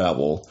speaking of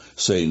travel,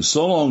 saying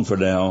so long for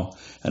now,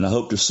 and I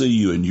hope to see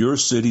you in your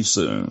city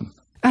soon.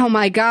 Oh,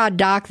 my God,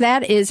 Doc,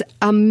 that is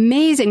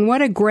amazing.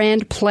 What a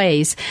grand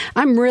place.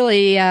 I'm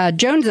really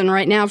jonesing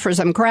right now for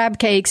some crab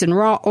cakes and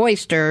raw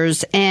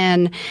oysters.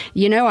 And,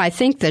 you know, I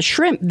think the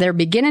shrimp, they're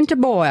beginning to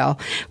boil.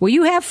 Well,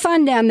 you have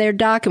fun down there,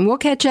 Doc, and we'll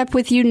catch up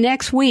with you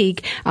next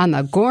week on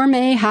the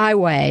Gourmet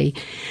Highway.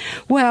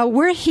 Well,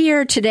 we're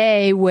here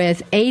today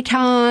with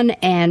Eitan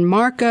and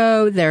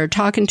Marco. They're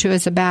talking to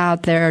us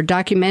about their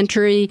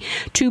documentary,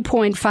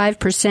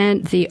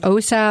 2.5%, the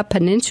Osa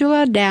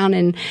Peninsula down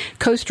in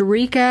Costa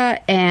Rica,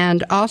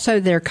 and also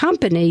their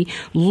company,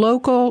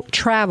 Local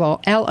Travel,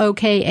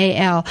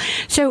 L-O-K-A-L.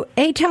 So,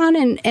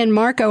 Eitan and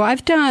Marco,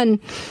 I've done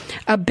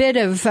a bit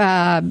of...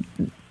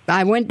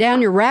 I went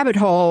down your rabbit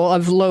hole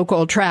of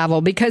local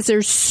travel because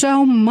there's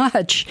so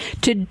much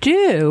to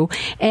do.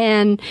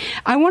 And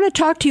I want to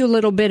talk to you a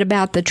little bit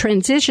about the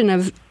transition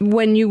of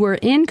when you were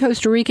in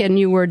Costa Rica and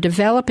you were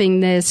developing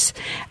this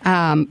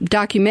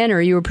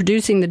documentary, you were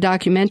producing the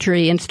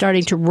documentary and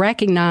starting to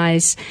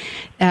recognize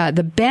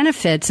the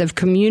benefits of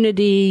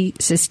community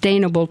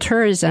sustainable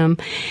tourism.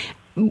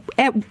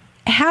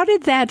 How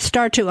did that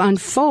start to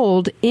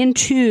unfold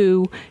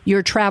into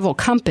your travel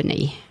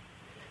company?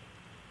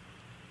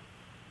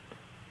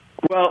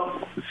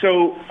 Well,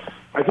 so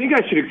I think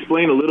I should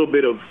explain a little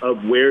bit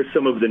of where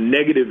some of the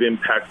negative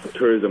impacts of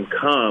tourism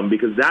come,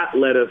 because that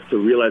led us to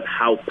realize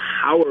how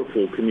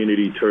powerful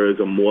community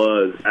tourism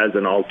was as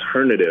an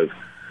alternative.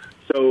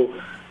 So,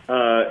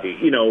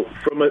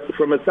 from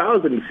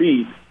 1,000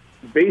 feet,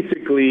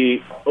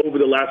 basically over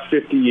the last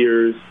 50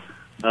 years,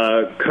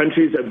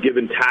 countries have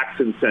given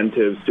tax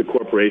incentives to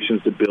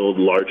corporations to build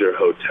larger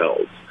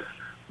hotels.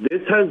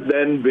 This has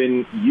then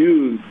been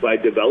used by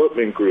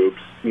development groups,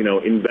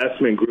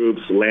 investment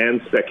groups,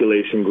 land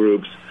speculation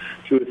groups,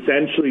 to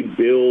essentially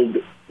build,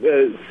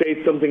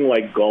 say, something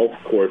like golf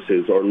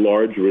courses or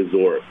large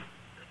resorts.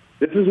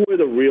 This is where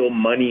the real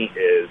money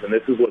is, and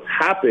this is what's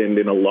happened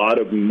in a lot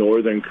of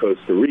northern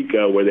Costa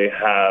Rica, where they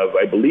have,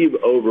 I believe,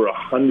 over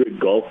 100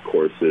 golf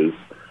courses.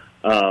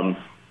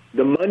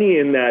 The money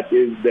in that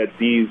is that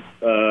these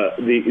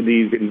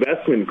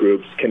investment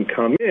groups can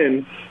come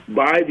in,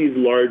 buy these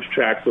large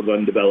tracts of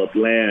undeveloped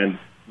land,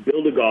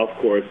 build a golf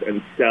course,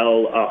 and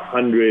sell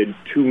 $100,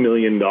 $2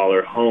 million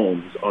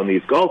homes on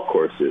these golf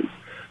courses,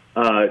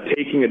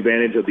 taking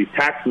advantage of these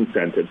tax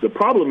incentives. The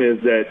problem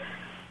is that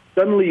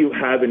suddenly you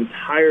have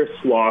entire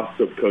swaths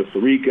of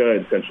Costa Rica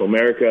and Central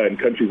America and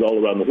countries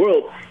all around the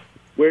world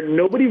where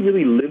nobody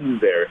really lives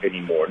there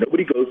anymore.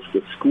 Nobody goes to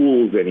the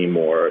schools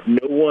anymore.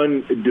 No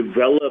one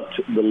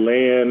developed the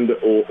land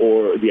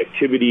or the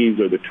activities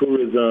or the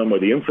tourism or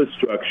the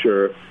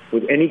infrastructure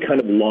with any kind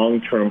of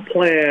long-term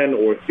plan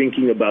or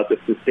thinking about the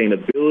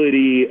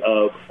sustainability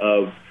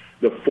of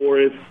the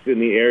forests in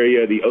the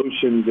area, the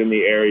oceans in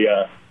the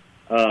area.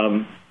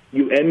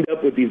 You end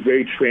up with these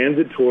very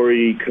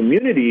transitory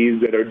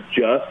communities that are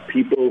just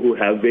people who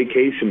have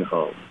vacation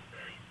homes.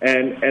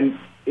 And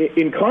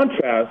in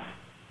contrast,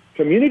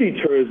 community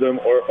tourism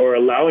or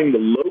allowing the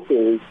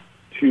locals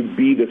to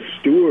be the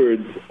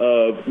stewards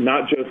of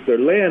not just their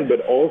land, but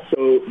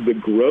also the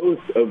growth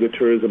of the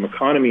tourism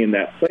economy in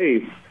that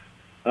place,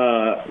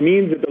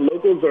 means that the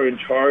locals are in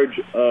charge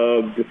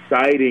of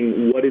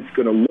deciding what it's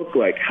going to look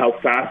like, how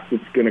fast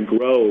it's going to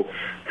grow,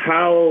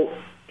 how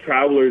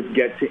travelers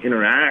get to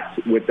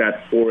interact with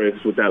that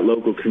forest, with that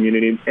local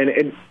community, and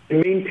it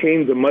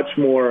maintains a much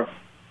more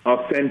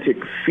authentic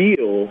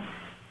feel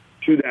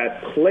to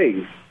that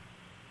place.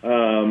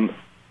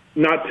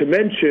 not to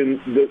mention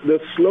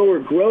the slower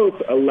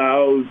growth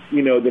allows,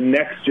 the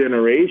next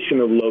generation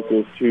of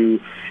locals to,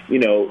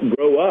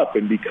 grow up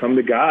and become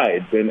the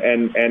guides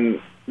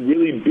and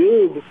really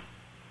build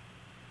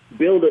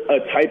a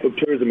type of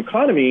tourism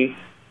economy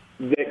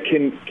that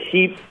can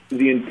keep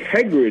the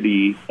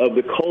integrity of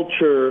the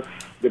culture,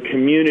 the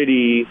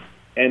community,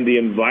 and the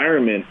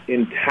environment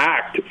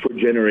intact for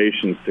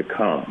generations to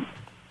come.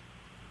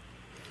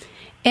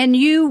 And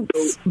you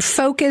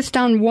focused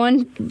on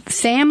one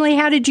family.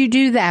 How did you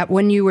do that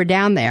when you were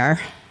down there?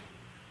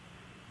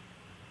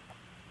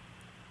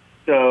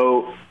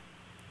 So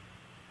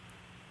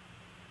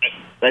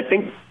I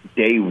think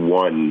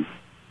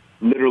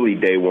literally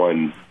day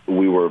one,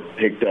 we were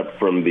picked up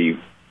from the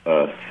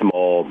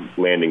small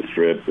landing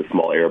strip, the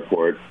small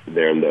airport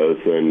there in the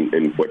Osa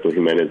in Puerto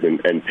Jimenez,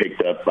 and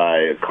picked up by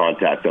a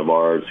contact of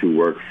ours who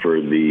worked for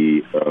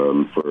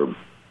for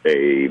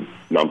a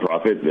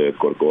nonprofit, the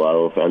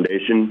Corcovado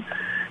Foundation,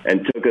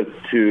 and took us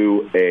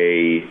to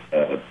a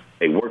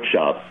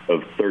workshop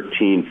of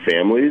 13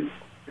 families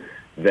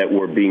that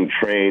were being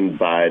trained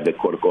by the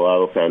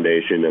Corcovado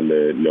Foundation and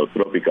the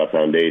Neotropica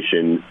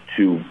Foundation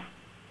to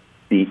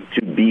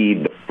be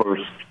the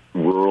first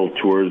rural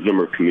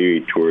tourism or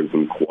community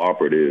tourism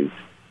cooperative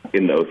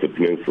in the Osa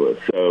Peninsula.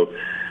 So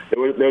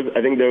I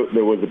think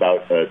there was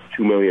about a $2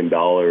 million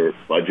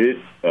budget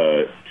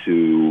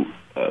to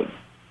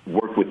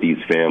work with these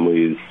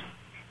families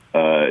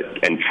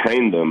and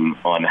train them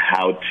on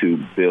how to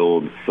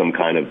build some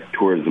kind of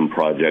tourism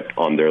project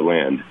on their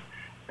land.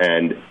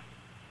 And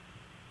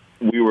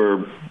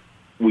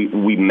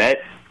we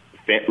met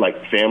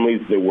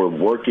families that were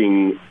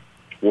working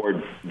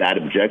towards that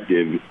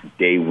objective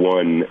day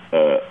one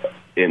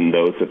in the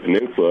Osa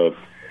Peninsula,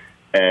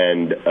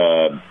 and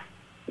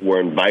were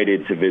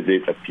invited to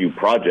visit a few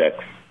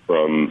projects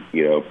from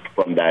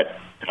that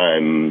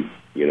time,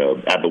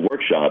 at the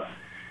workshop.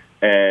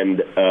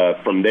 And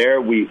from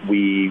there,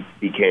 we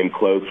became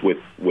close with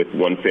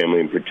one family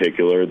in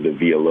particular, the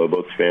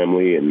Villalobos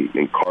family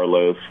in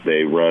Carlos.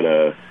 They run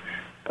a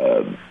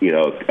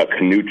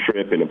canoe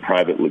trip in a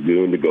private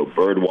lagoon to go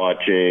bird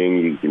watching.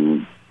 You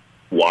can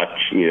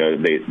watch,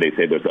 they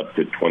say there's up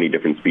to 20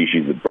 different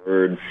species of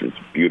birds. It's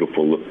a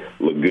beautiful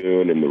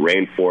lagoon in the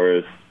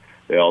rainforest.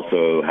 They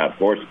also have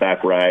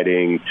horseback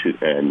riding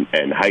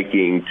and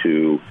hiking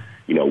to,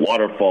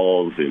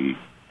 waterfalls and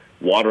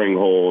watering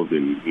holes,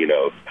 and,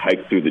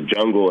 hike through the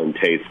jungle and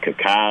taste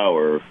cacao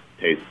or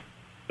taste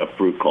a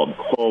fruit called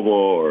cobo,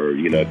 or,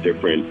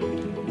 different,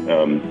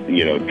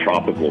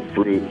 tropical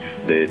fruits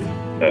that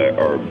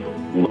are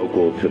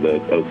local to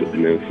the Osa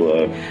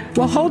Peninsula.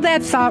 Well, hold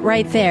that thought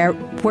right there.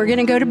 We're going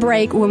to go to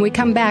break. When we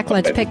come back,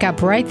 let's pick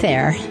up right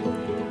there.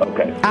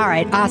 Okay. All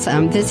right,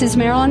 awesome. This is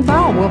Marilyn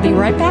Ball. We'll be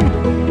right back.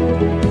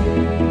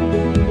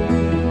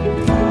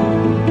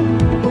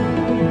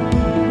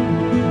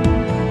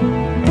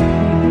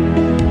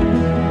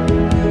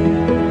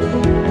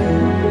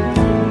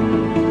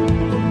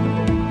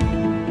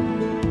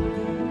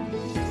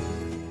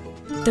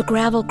 The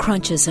gravel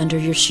crunches under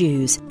your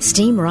shoes.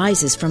 Steam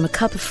rises from a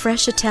cup of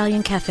fresh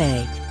Italian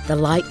cafe. The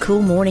light,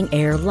 cool morning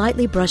air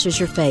lightly brushes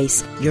your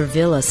face. Your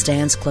villa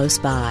stands close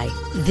by.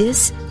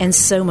 This and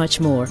so much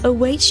more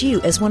awaits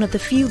you as one of the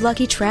few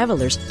lucky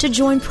travelers to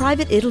join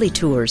Private Italy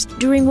Tours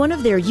during one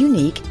of their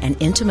unique and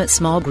intimate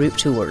small group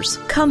tours.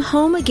 Come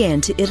home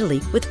again to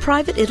Italy with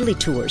Private Italy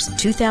Tours.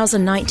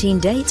 2019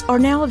 dates are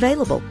now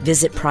available.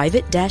 Visit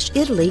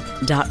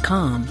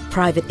private-italy.com.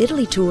 Private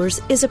Italy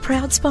Tours is a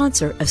proud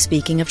sponsor of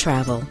Speaking of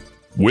Travel.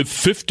 With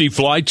 50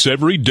 flights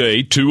every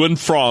day to and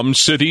from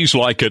cities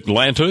like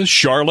Atlanta,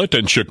 Charlotte,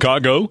 and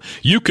Chicago,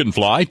 you can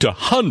fly to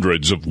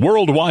hundreds of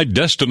worldwide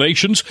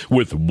destinations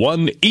with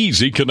one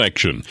easy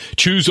connection.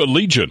 Choose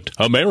Allegiant,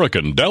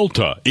 American,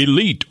 Delta,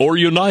 Elite, or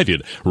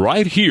United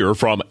right here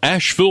from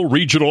Asheville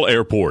Regional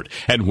Airport.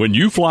 And when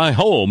you fly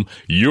home,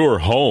 you're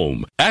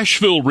home.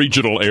 Asheville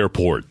Regional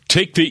Airport.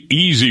 Take the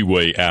easy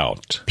way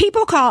out.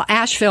 People call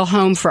Asheville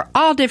home for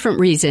all different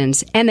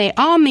reasons, and they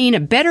all mean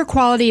a better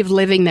quality of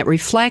living that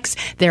reflects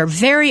their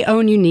very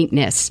own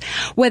uniqueness.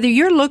 Whether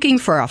you're looking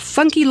for a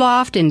funky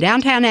loft in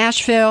downtown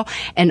Asheville,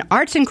 an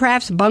arts and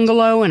crafts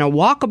bungalow in a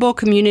walkable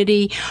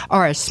community,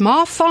 or a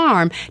small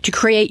farm to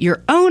create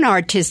your own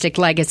artistic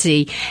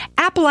legacy,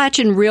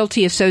 Appalachian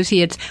Realty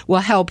Associates will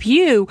help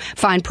you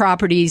find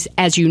properties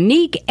as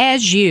unique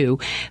as you.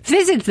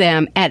 Visit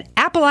them at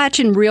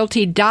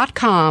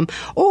AppalachianRealty.com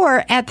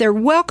or at their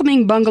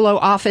welcoming bungalow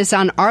office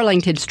on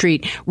Arlington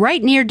Street,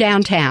 right near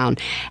downtown.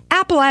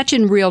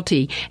 Appalachian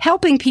Realty,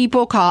 helping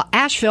people call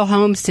Asheville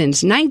home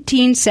since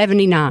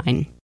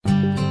 1979.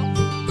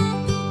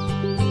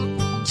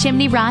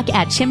 Chimney Rock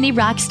at Chimney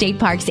Rock State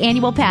Park's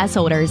annual pass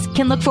holders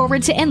can look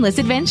forward to endless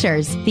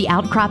adventures. The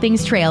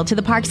Outcroppings Trail to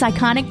the park's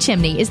iconic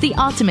chimney is the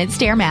ultimate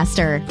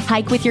stairmaster.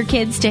 Hike with your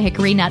kids to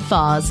Hickory Nut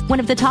Falls, one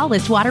of the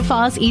tallest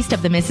waterfalls east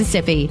of the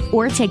Mississippi,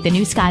 or take the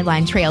new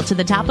Skyline Trail to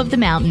the top of the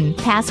mountain.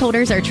 Pass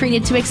holders are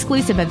treated to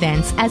exclusive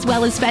events as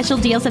well as special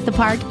deals at the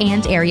park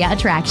and area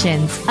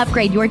attractions.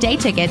 Upgrade your day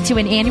ticket to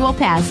an annual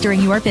pass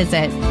during your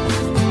visit.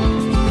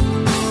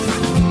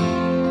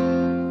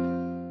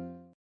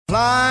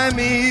 Fly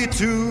me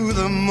to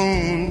the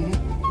moon,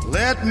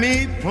 let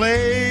me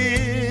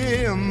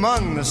play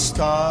among the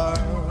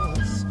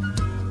stars,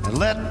 and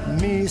let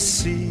me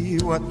see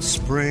what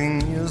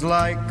spring is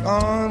like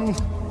on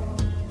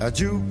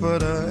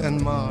Jupiter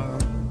and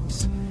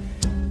Mars.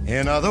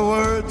 In other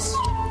words,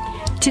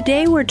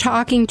 today we're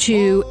talking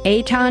to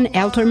Eitan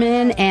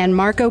Elterman and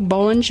Marco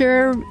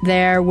Bollinger.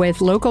 They're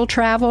with Local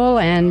Travel,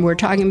 and we're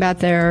talking about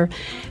their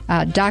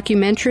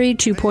documentary,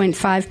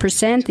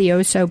 2.5%, the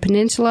Oso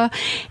Peninsula.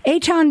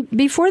 Eitan,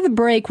 before the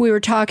break, we were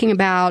talking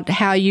about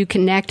how you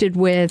connected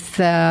with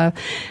the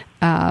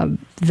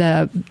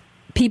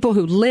people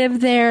who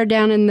live there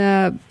down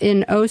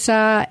in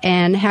Osa,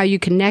 and how you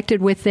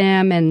connected with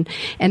them and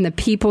the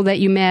people that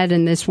you met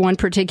in this one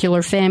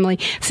particular family.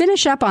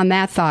 Finish up on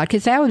that thought,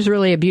 because that was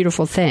really a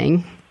beautiful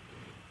thing.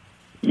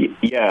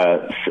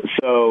 Yeah.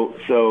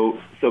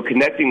 So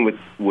connecting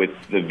with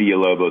the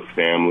Villalobos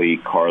family,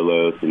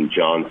 Carlos and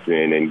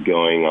Johnson, and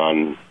going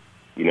on,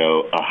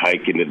 a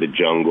hike into the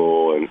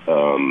jungle, and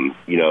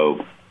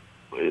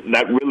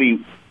that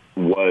really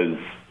was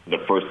the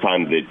first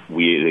time that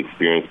we had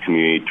experienced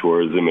community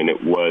tourism, and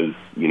it was,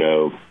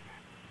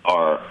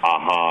 our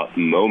aha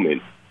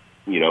moment,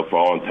 for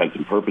all intents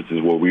and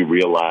purposes, where we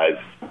realized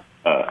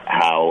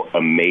how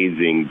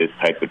amazing this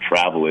type of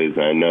travel is.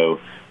 And I know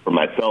for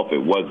myself,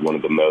 it was one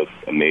of the most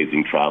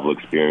amazing travel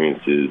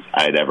experiences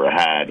I'd ever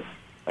had.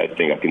 I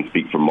think I can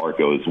speak for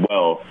Marco as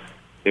well.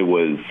 It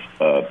was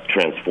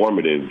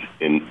transformative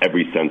in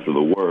every sense of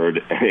the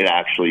word. It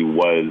actually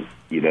was,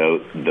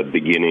 the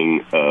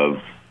beginning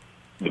of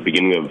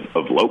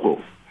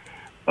local.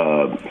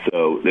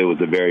 So it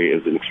was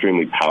an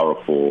extremely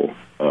powerful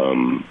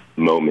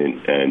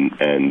moment,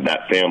 and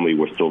that family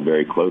we're still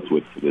very close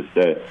with to this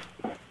day.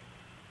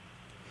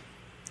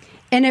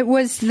 And it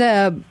was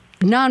the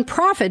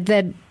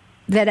nonprofit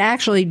that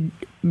actually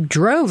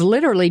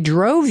literally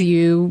drove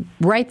you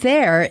right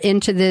there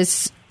into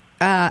this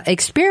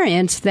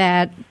experience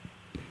that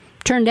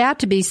turned out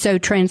to be so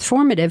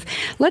transformative.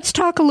 Let's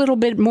talk a little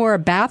bit more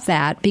about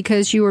that,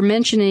 because you were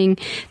mentioning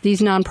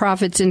these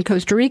nonprofits in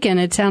Costa Rica, and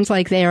it sounds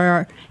like they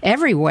are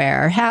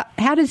everywhere.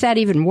 How does that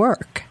even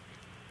work?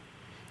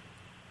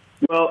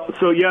 Well,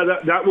 so yeah,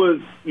 that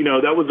was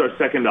our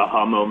second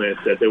aha moment,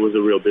 that there was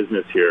a real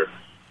business here.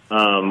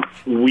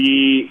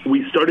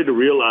 We started to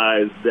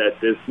realize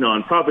that this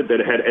nonprofit that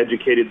had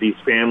educated these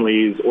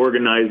families,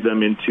 organized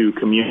them into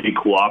community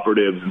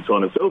cooperatives, and so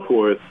on and so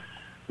forth,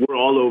 were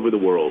all over the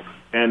world.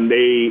 And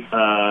they,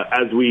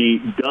 as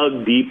we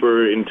dug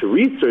deeper into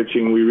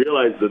researching, we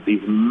realized that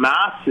these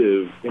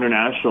massive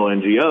international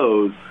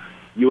NGOs,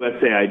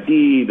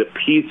 USAID, the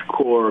Peace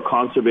Corps,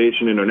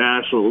 Conservation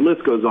International, the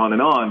list goes on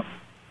and on,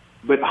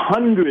 but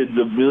hundreds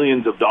of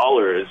millions of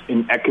dollars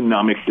in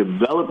economic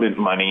development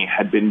money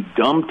had been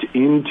dumped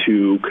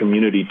into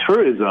community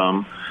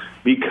tourism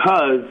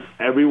because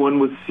everyone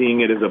was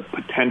seeing it as a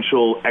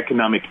potential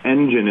economic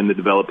engine in the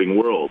developing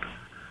world.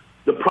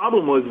 The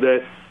problem was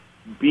that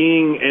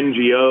being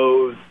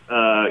NGOs,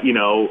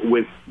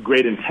 with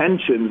great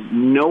intentions,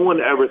 no one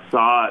ever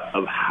thought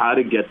of how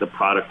to get the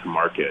product to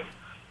market.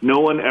 No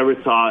one ever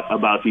thought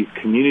about these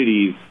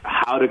communities,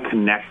 how to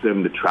connect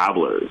them to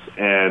travelers.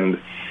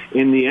 And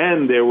in the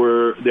end, there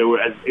were,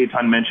 as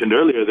Eitan mentioned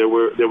earlier, there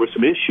were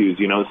some issues.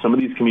 Some of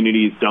these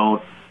communities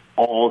don't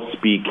all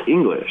speak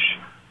English.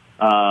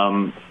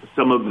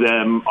 Some of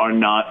them are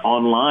not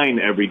online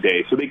every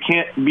day, so they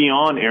can't be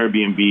on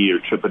Airbnb or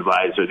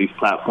TripAdvisor. These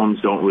platforms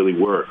don't really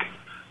work.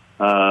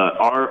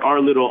 Our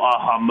little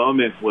aha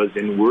moment was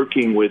in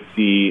working with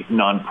the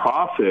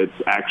nonprofits,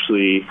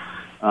 actually,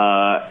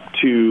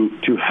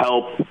 to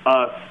help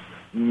us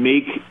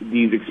make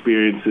these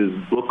experiences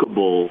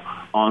bookable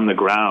on the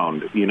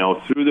ground,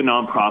 through the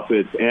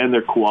nonprofits and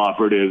their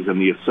cooperatives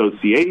and the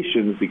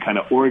associations, the kind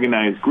of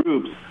organized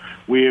groups.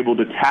 We're able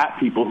to tap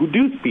people who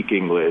do speak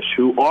English,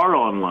 who are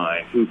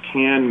online, who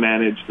can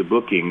manage the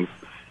bookings,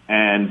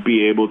 and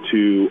be able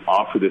to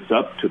offer this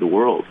up to the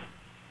world.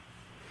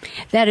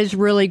 That is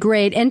really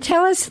great. And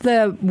tell us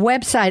the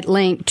website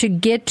link to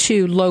get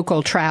to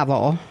Local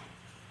Travel.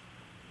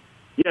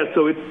 Yeah,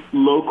 so it's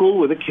local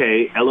with a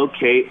K,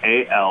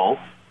 LOKAL,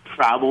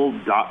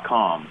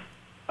 travel.com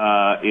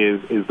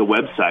is the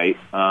website.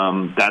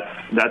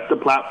 That's the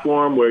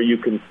platform where you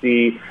can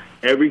see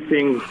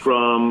everything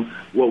from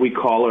what we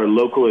call our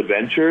local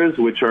adventures,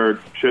 which are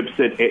trips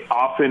that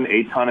often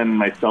Eitan and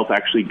myself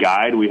actually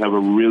guide. We have a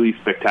really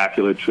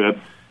spectacular trip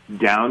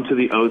down to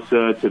the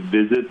Osa to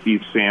visit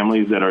these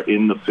families that are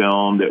in the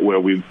film,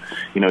 where we've,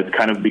 it's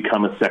kind of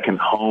become a second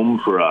home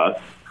for us,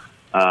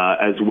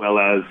 as well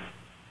as,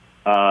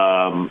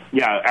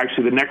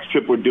 actually the next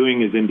trip we're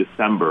doing is in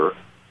December.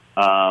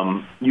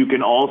 You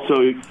can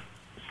also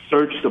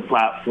search the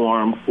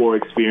platform for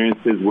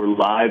experiences. We're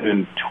live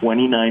in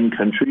 29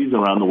 countries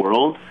around the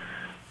world,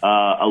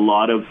 a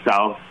lot of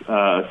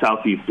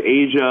Southeast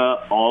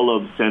Asia, all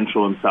of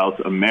Central and South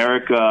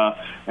America,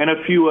 and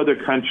a few other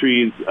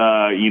countries.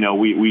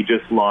 We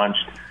just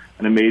launched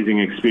an amazing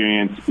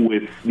experience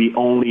with the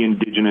only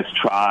indigenous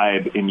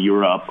tribe in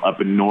Europe,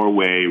 up in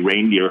Norway,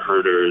 reindeer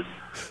herders.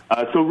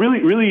 So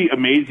really, really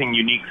amazing,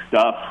 unique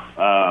stuff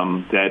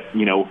that,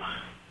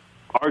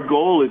 our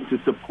goal is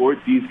to support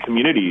these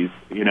communities.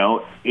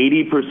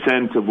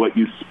 80% of what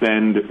you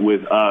spend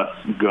with us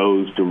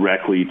goes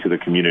directly to the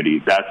community.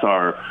 That's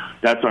our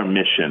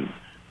mission.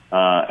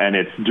 And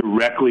it's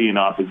directly in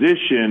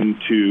opposition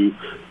to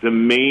the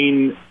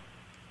main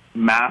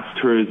mass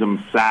tourism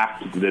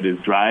fact that is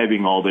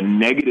driving all the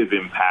negative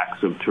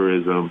impacts of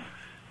tourism,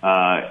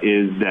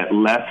 is that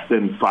less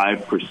than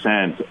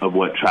 5% of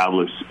what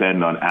travelers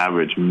spend on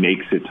average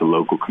makes it to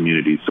local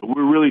communities. So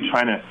we're really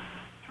trying to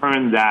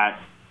turn that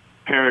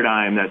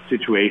paradigm, that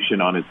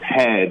situation on its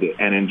head,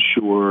 and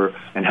ensure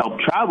and help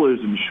travelers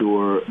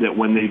ensure that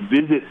when they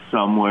visit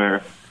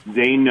somewhere,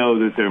 they know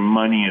that their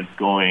money is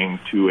going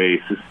to a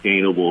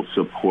sustainable,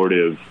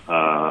 supportive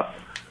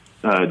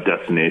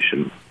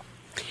destination.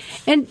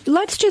 And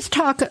let's just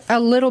talk a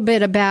little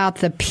bit about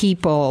the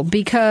people,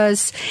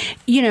 because,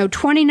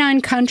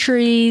 29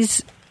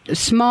 countries,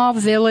 small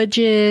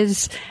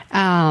villages,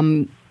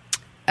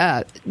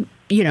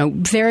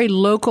 very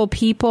local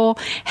people.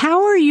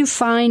 How are you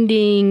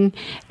finding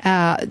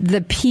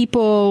the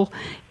people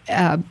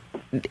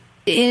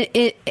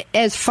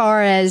as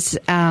far as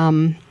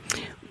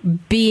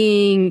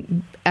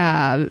being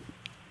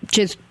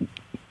just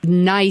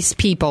nice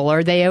people?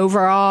 Are they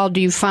overall, do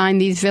you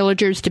find these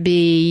villagers to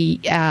be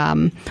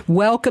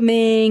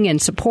welcoming and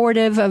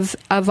supportive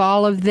of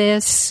all of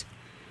this?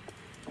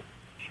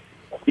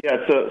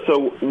 Yeah,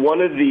 so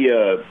one of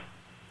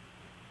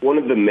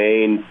the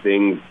main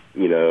things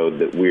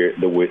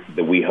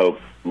that we hope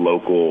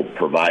local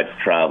provides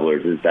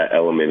travelers is that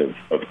element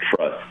of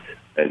trust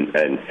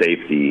and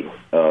safety.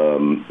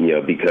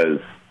 Because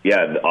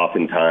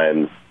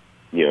oftentimes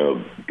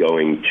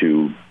going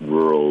to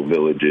rural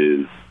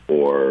villages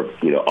or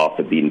off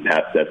the beaten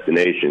path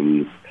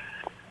destinations,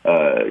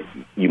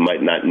 you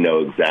might not know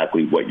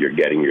exactly what you're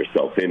getting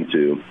yourself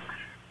into.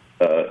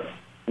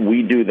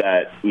 We do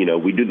that,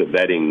 we do the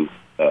vetting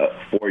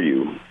for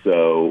you.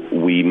 So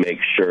we make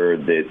sure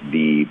that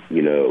the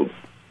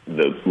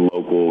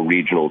local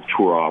regional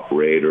tour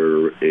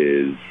operator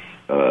is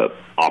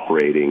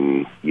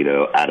operating,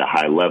 at a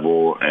high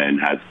level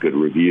and has good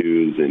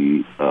reviews,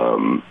 and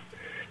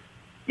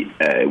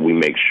we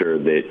make sure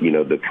that,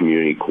 the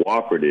community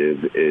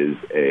cooperative is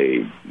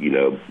a,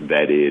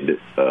 vetted,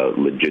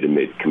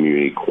 legitimate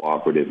community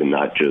cooperative, and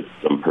not just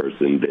some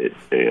person that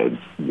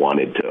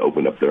wanted to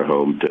open up their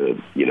home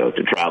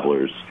to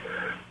travelers.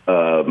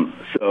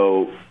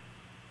 So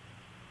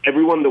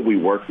everyone that we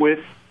work with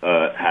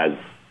has,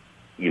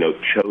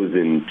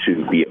 chosen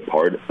to be a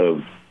part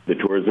of the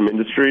tourism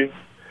industry.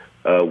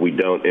 We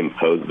don't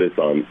impose this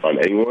on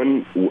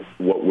anyone.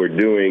 What we're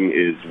doing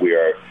is we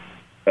are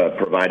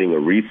providing a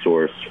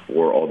resource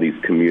for all these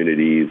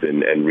communities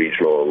and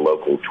regional and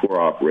local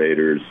tour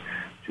operators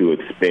to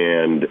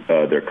expand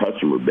their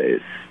customer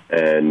base.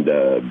 And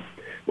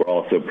we're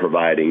also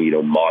providing,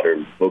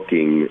 modern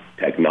booking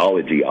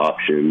technology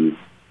options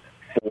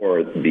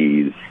for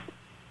these,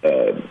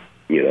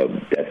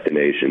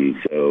 destinations.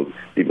 So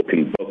people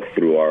can book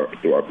through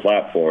our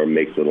platform.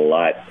 Makes it a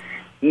lot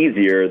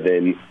easier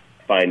than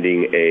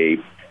finding a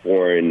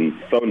foreign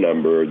phone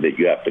number that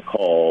you have to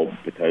call.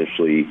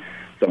 Potentially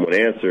someone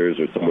answers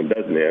or someone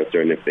doesn't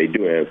answer, and if they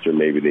do answer,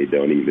 maybe they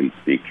don't even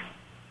speak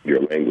your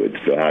language.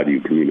 So how do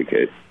you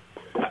communicate?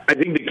 I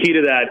think the key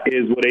to that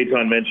is what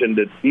Eitan mentioned,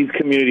 that these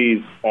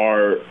communities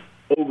are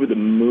over the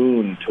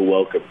moon to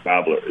welcome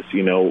travelers.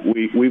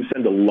 We've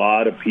sent a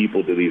lot of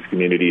people to these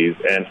communities,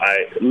 and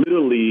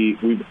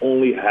we've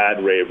only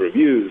had rave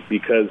reviews,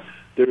 because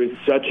there is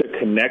such a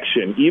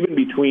connection, even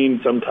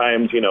between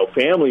sometimes,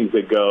 families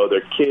that go,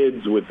 their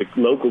kids with the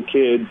local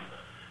kids.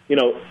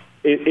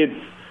 It's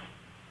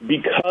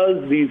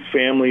because these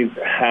families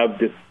have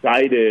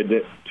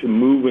decided to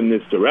move in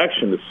this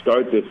direction, to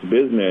start this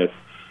business.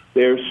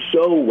 They're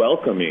so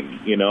welcoming.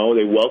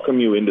 They welcome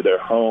you into their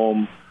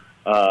home.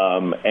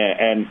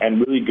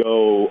 And really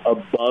go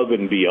above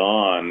and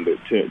beyond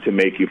to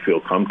make you feel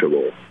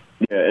comfortable.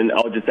 Yeah, and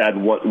I'll just add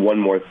one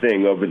more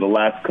thing. Over the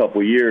last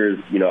couple of years,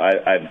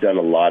 I've done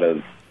a lot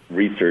of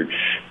research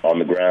on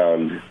the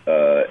ground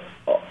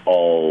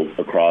all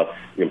across,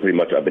 pretty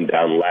much up and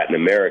down Latin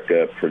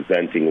America,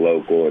 presenting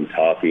local and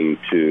talking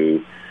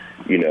to,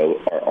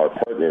 our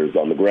partners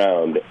on the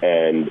ground.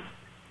 And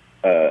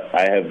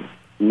I have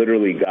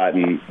literally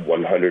gotten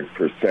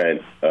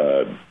 100%,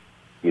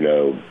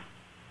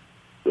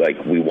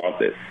 like, we want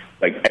this.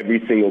 Like, every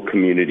single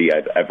community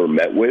I've ever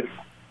met with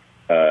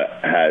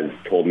has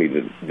told me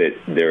that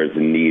there is a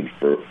need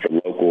for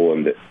local,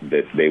 and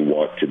that they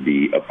want to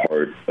be a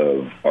part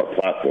of our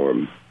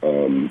platform,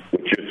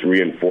 which just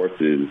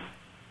reinforces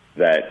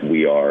that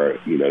we are,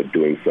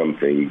 doing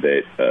something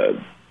that,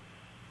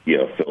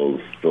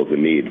 fills a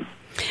need.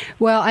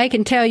 Well, I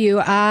can tell you,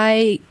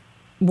 I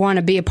want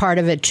to be a part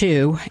of it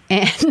too,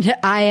 and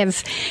I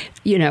have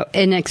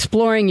in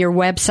exploring your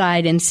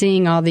website and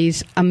seeing all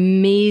these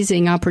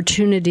amazing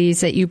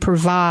opportunities that you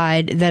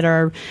provide that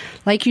are,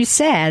 like you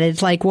said,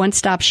 it's like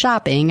one-stop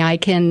shopping. I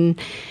can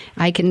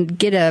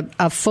get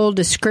a full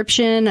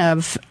description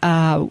of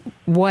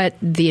what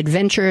the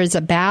adventure is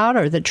about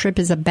or the trip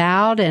is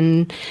about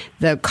and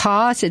the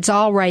cost. It's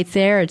all right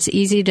there. It's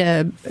easy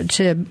to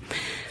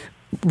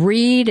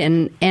read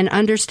and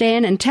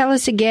understand. And tell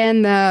us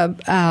again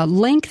the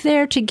link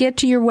there to get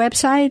to your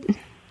website.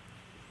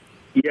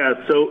 Yeah,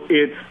 so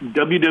it's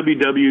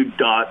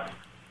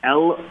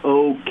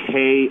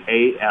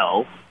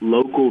www.lokal,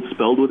 local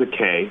spelled with a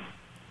K,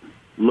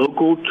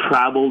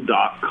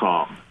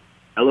 localtravel.com,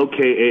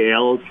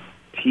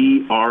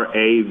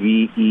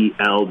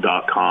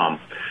 LOKALTRAVEL.com.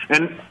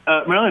 And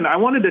Marilyn, I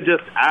wanted to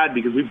just add,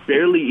 because we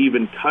barely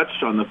even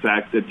touched on the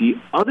fact that the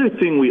other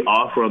thing we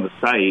offer on the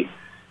site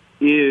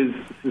is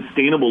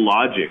sustainable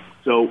lodging.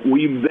 So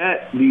we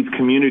vet these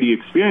community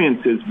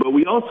experiences, but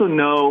we also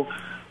know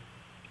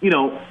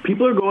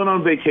people are going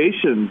on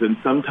vacations, and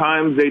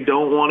sometimes they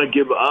don't want to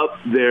give up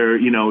their,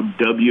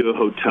 W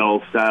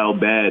hotel style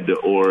bed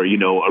or,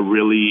 a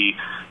really,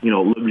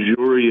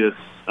 luxurious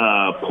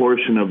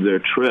portion of their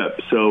trip.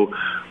 So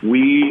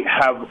we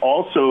have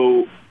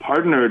also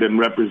partnered and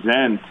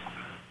represent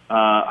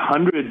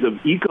hundreds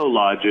of eco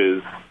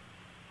lodges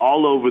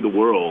all over the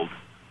world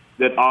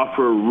that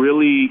offer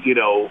really,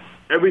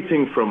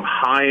 everything from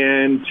high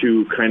end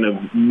to kind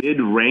of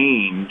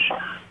mid-range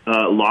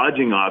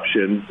lodging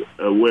options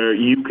where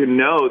you can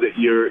know that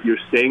you're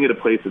staying at a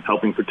place that's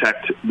helping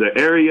protect the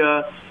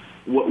area.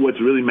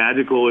 What's really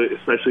magical,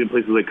 especially in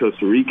places like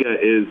Costa Rica,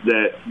 is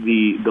that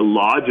the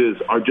lodges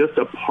are just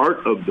a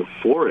part of the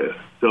forest.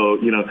 So,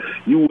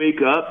 you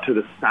wake up to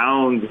the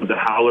sounds of the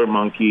howler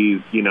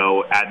monkeys,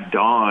 at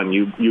dawn.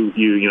 You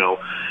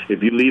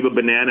if you leave a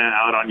banana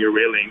out on your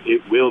railing,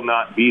 it will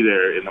not be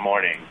there in the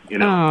morning.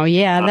 Oh,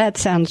 yeah, that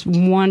sounds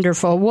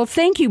wonderful. Well,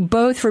 thank you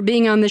both for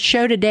being on the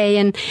show today.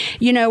 And,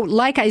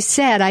 like I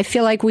said, I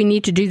feel like we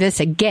need to do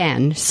this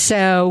again.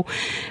 So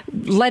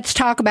let's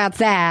talk about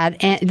that.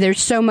 And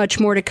there's so much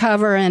more to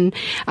cover. And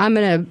I'm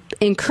going to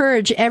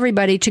encourage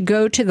everybody to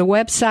go to the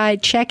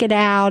website, check it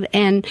out,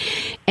 and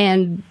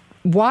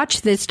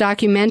watch this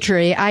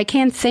documentary. I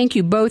can't thank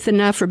you both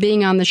enough for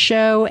being on the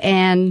show,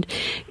 and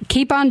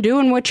keep on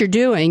doing what you're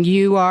doing.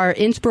 You are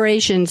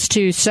inspirations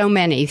to so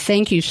many.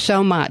 Thank you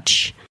so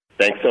much.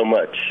 Thanks so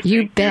much.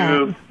 You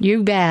bet.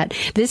 You bet.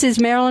 This is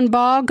Marilyn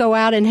Ball. Go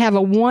out and have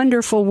a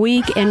wonderful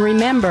week, and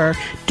remember,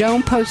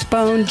 don't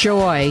postpone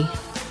joy.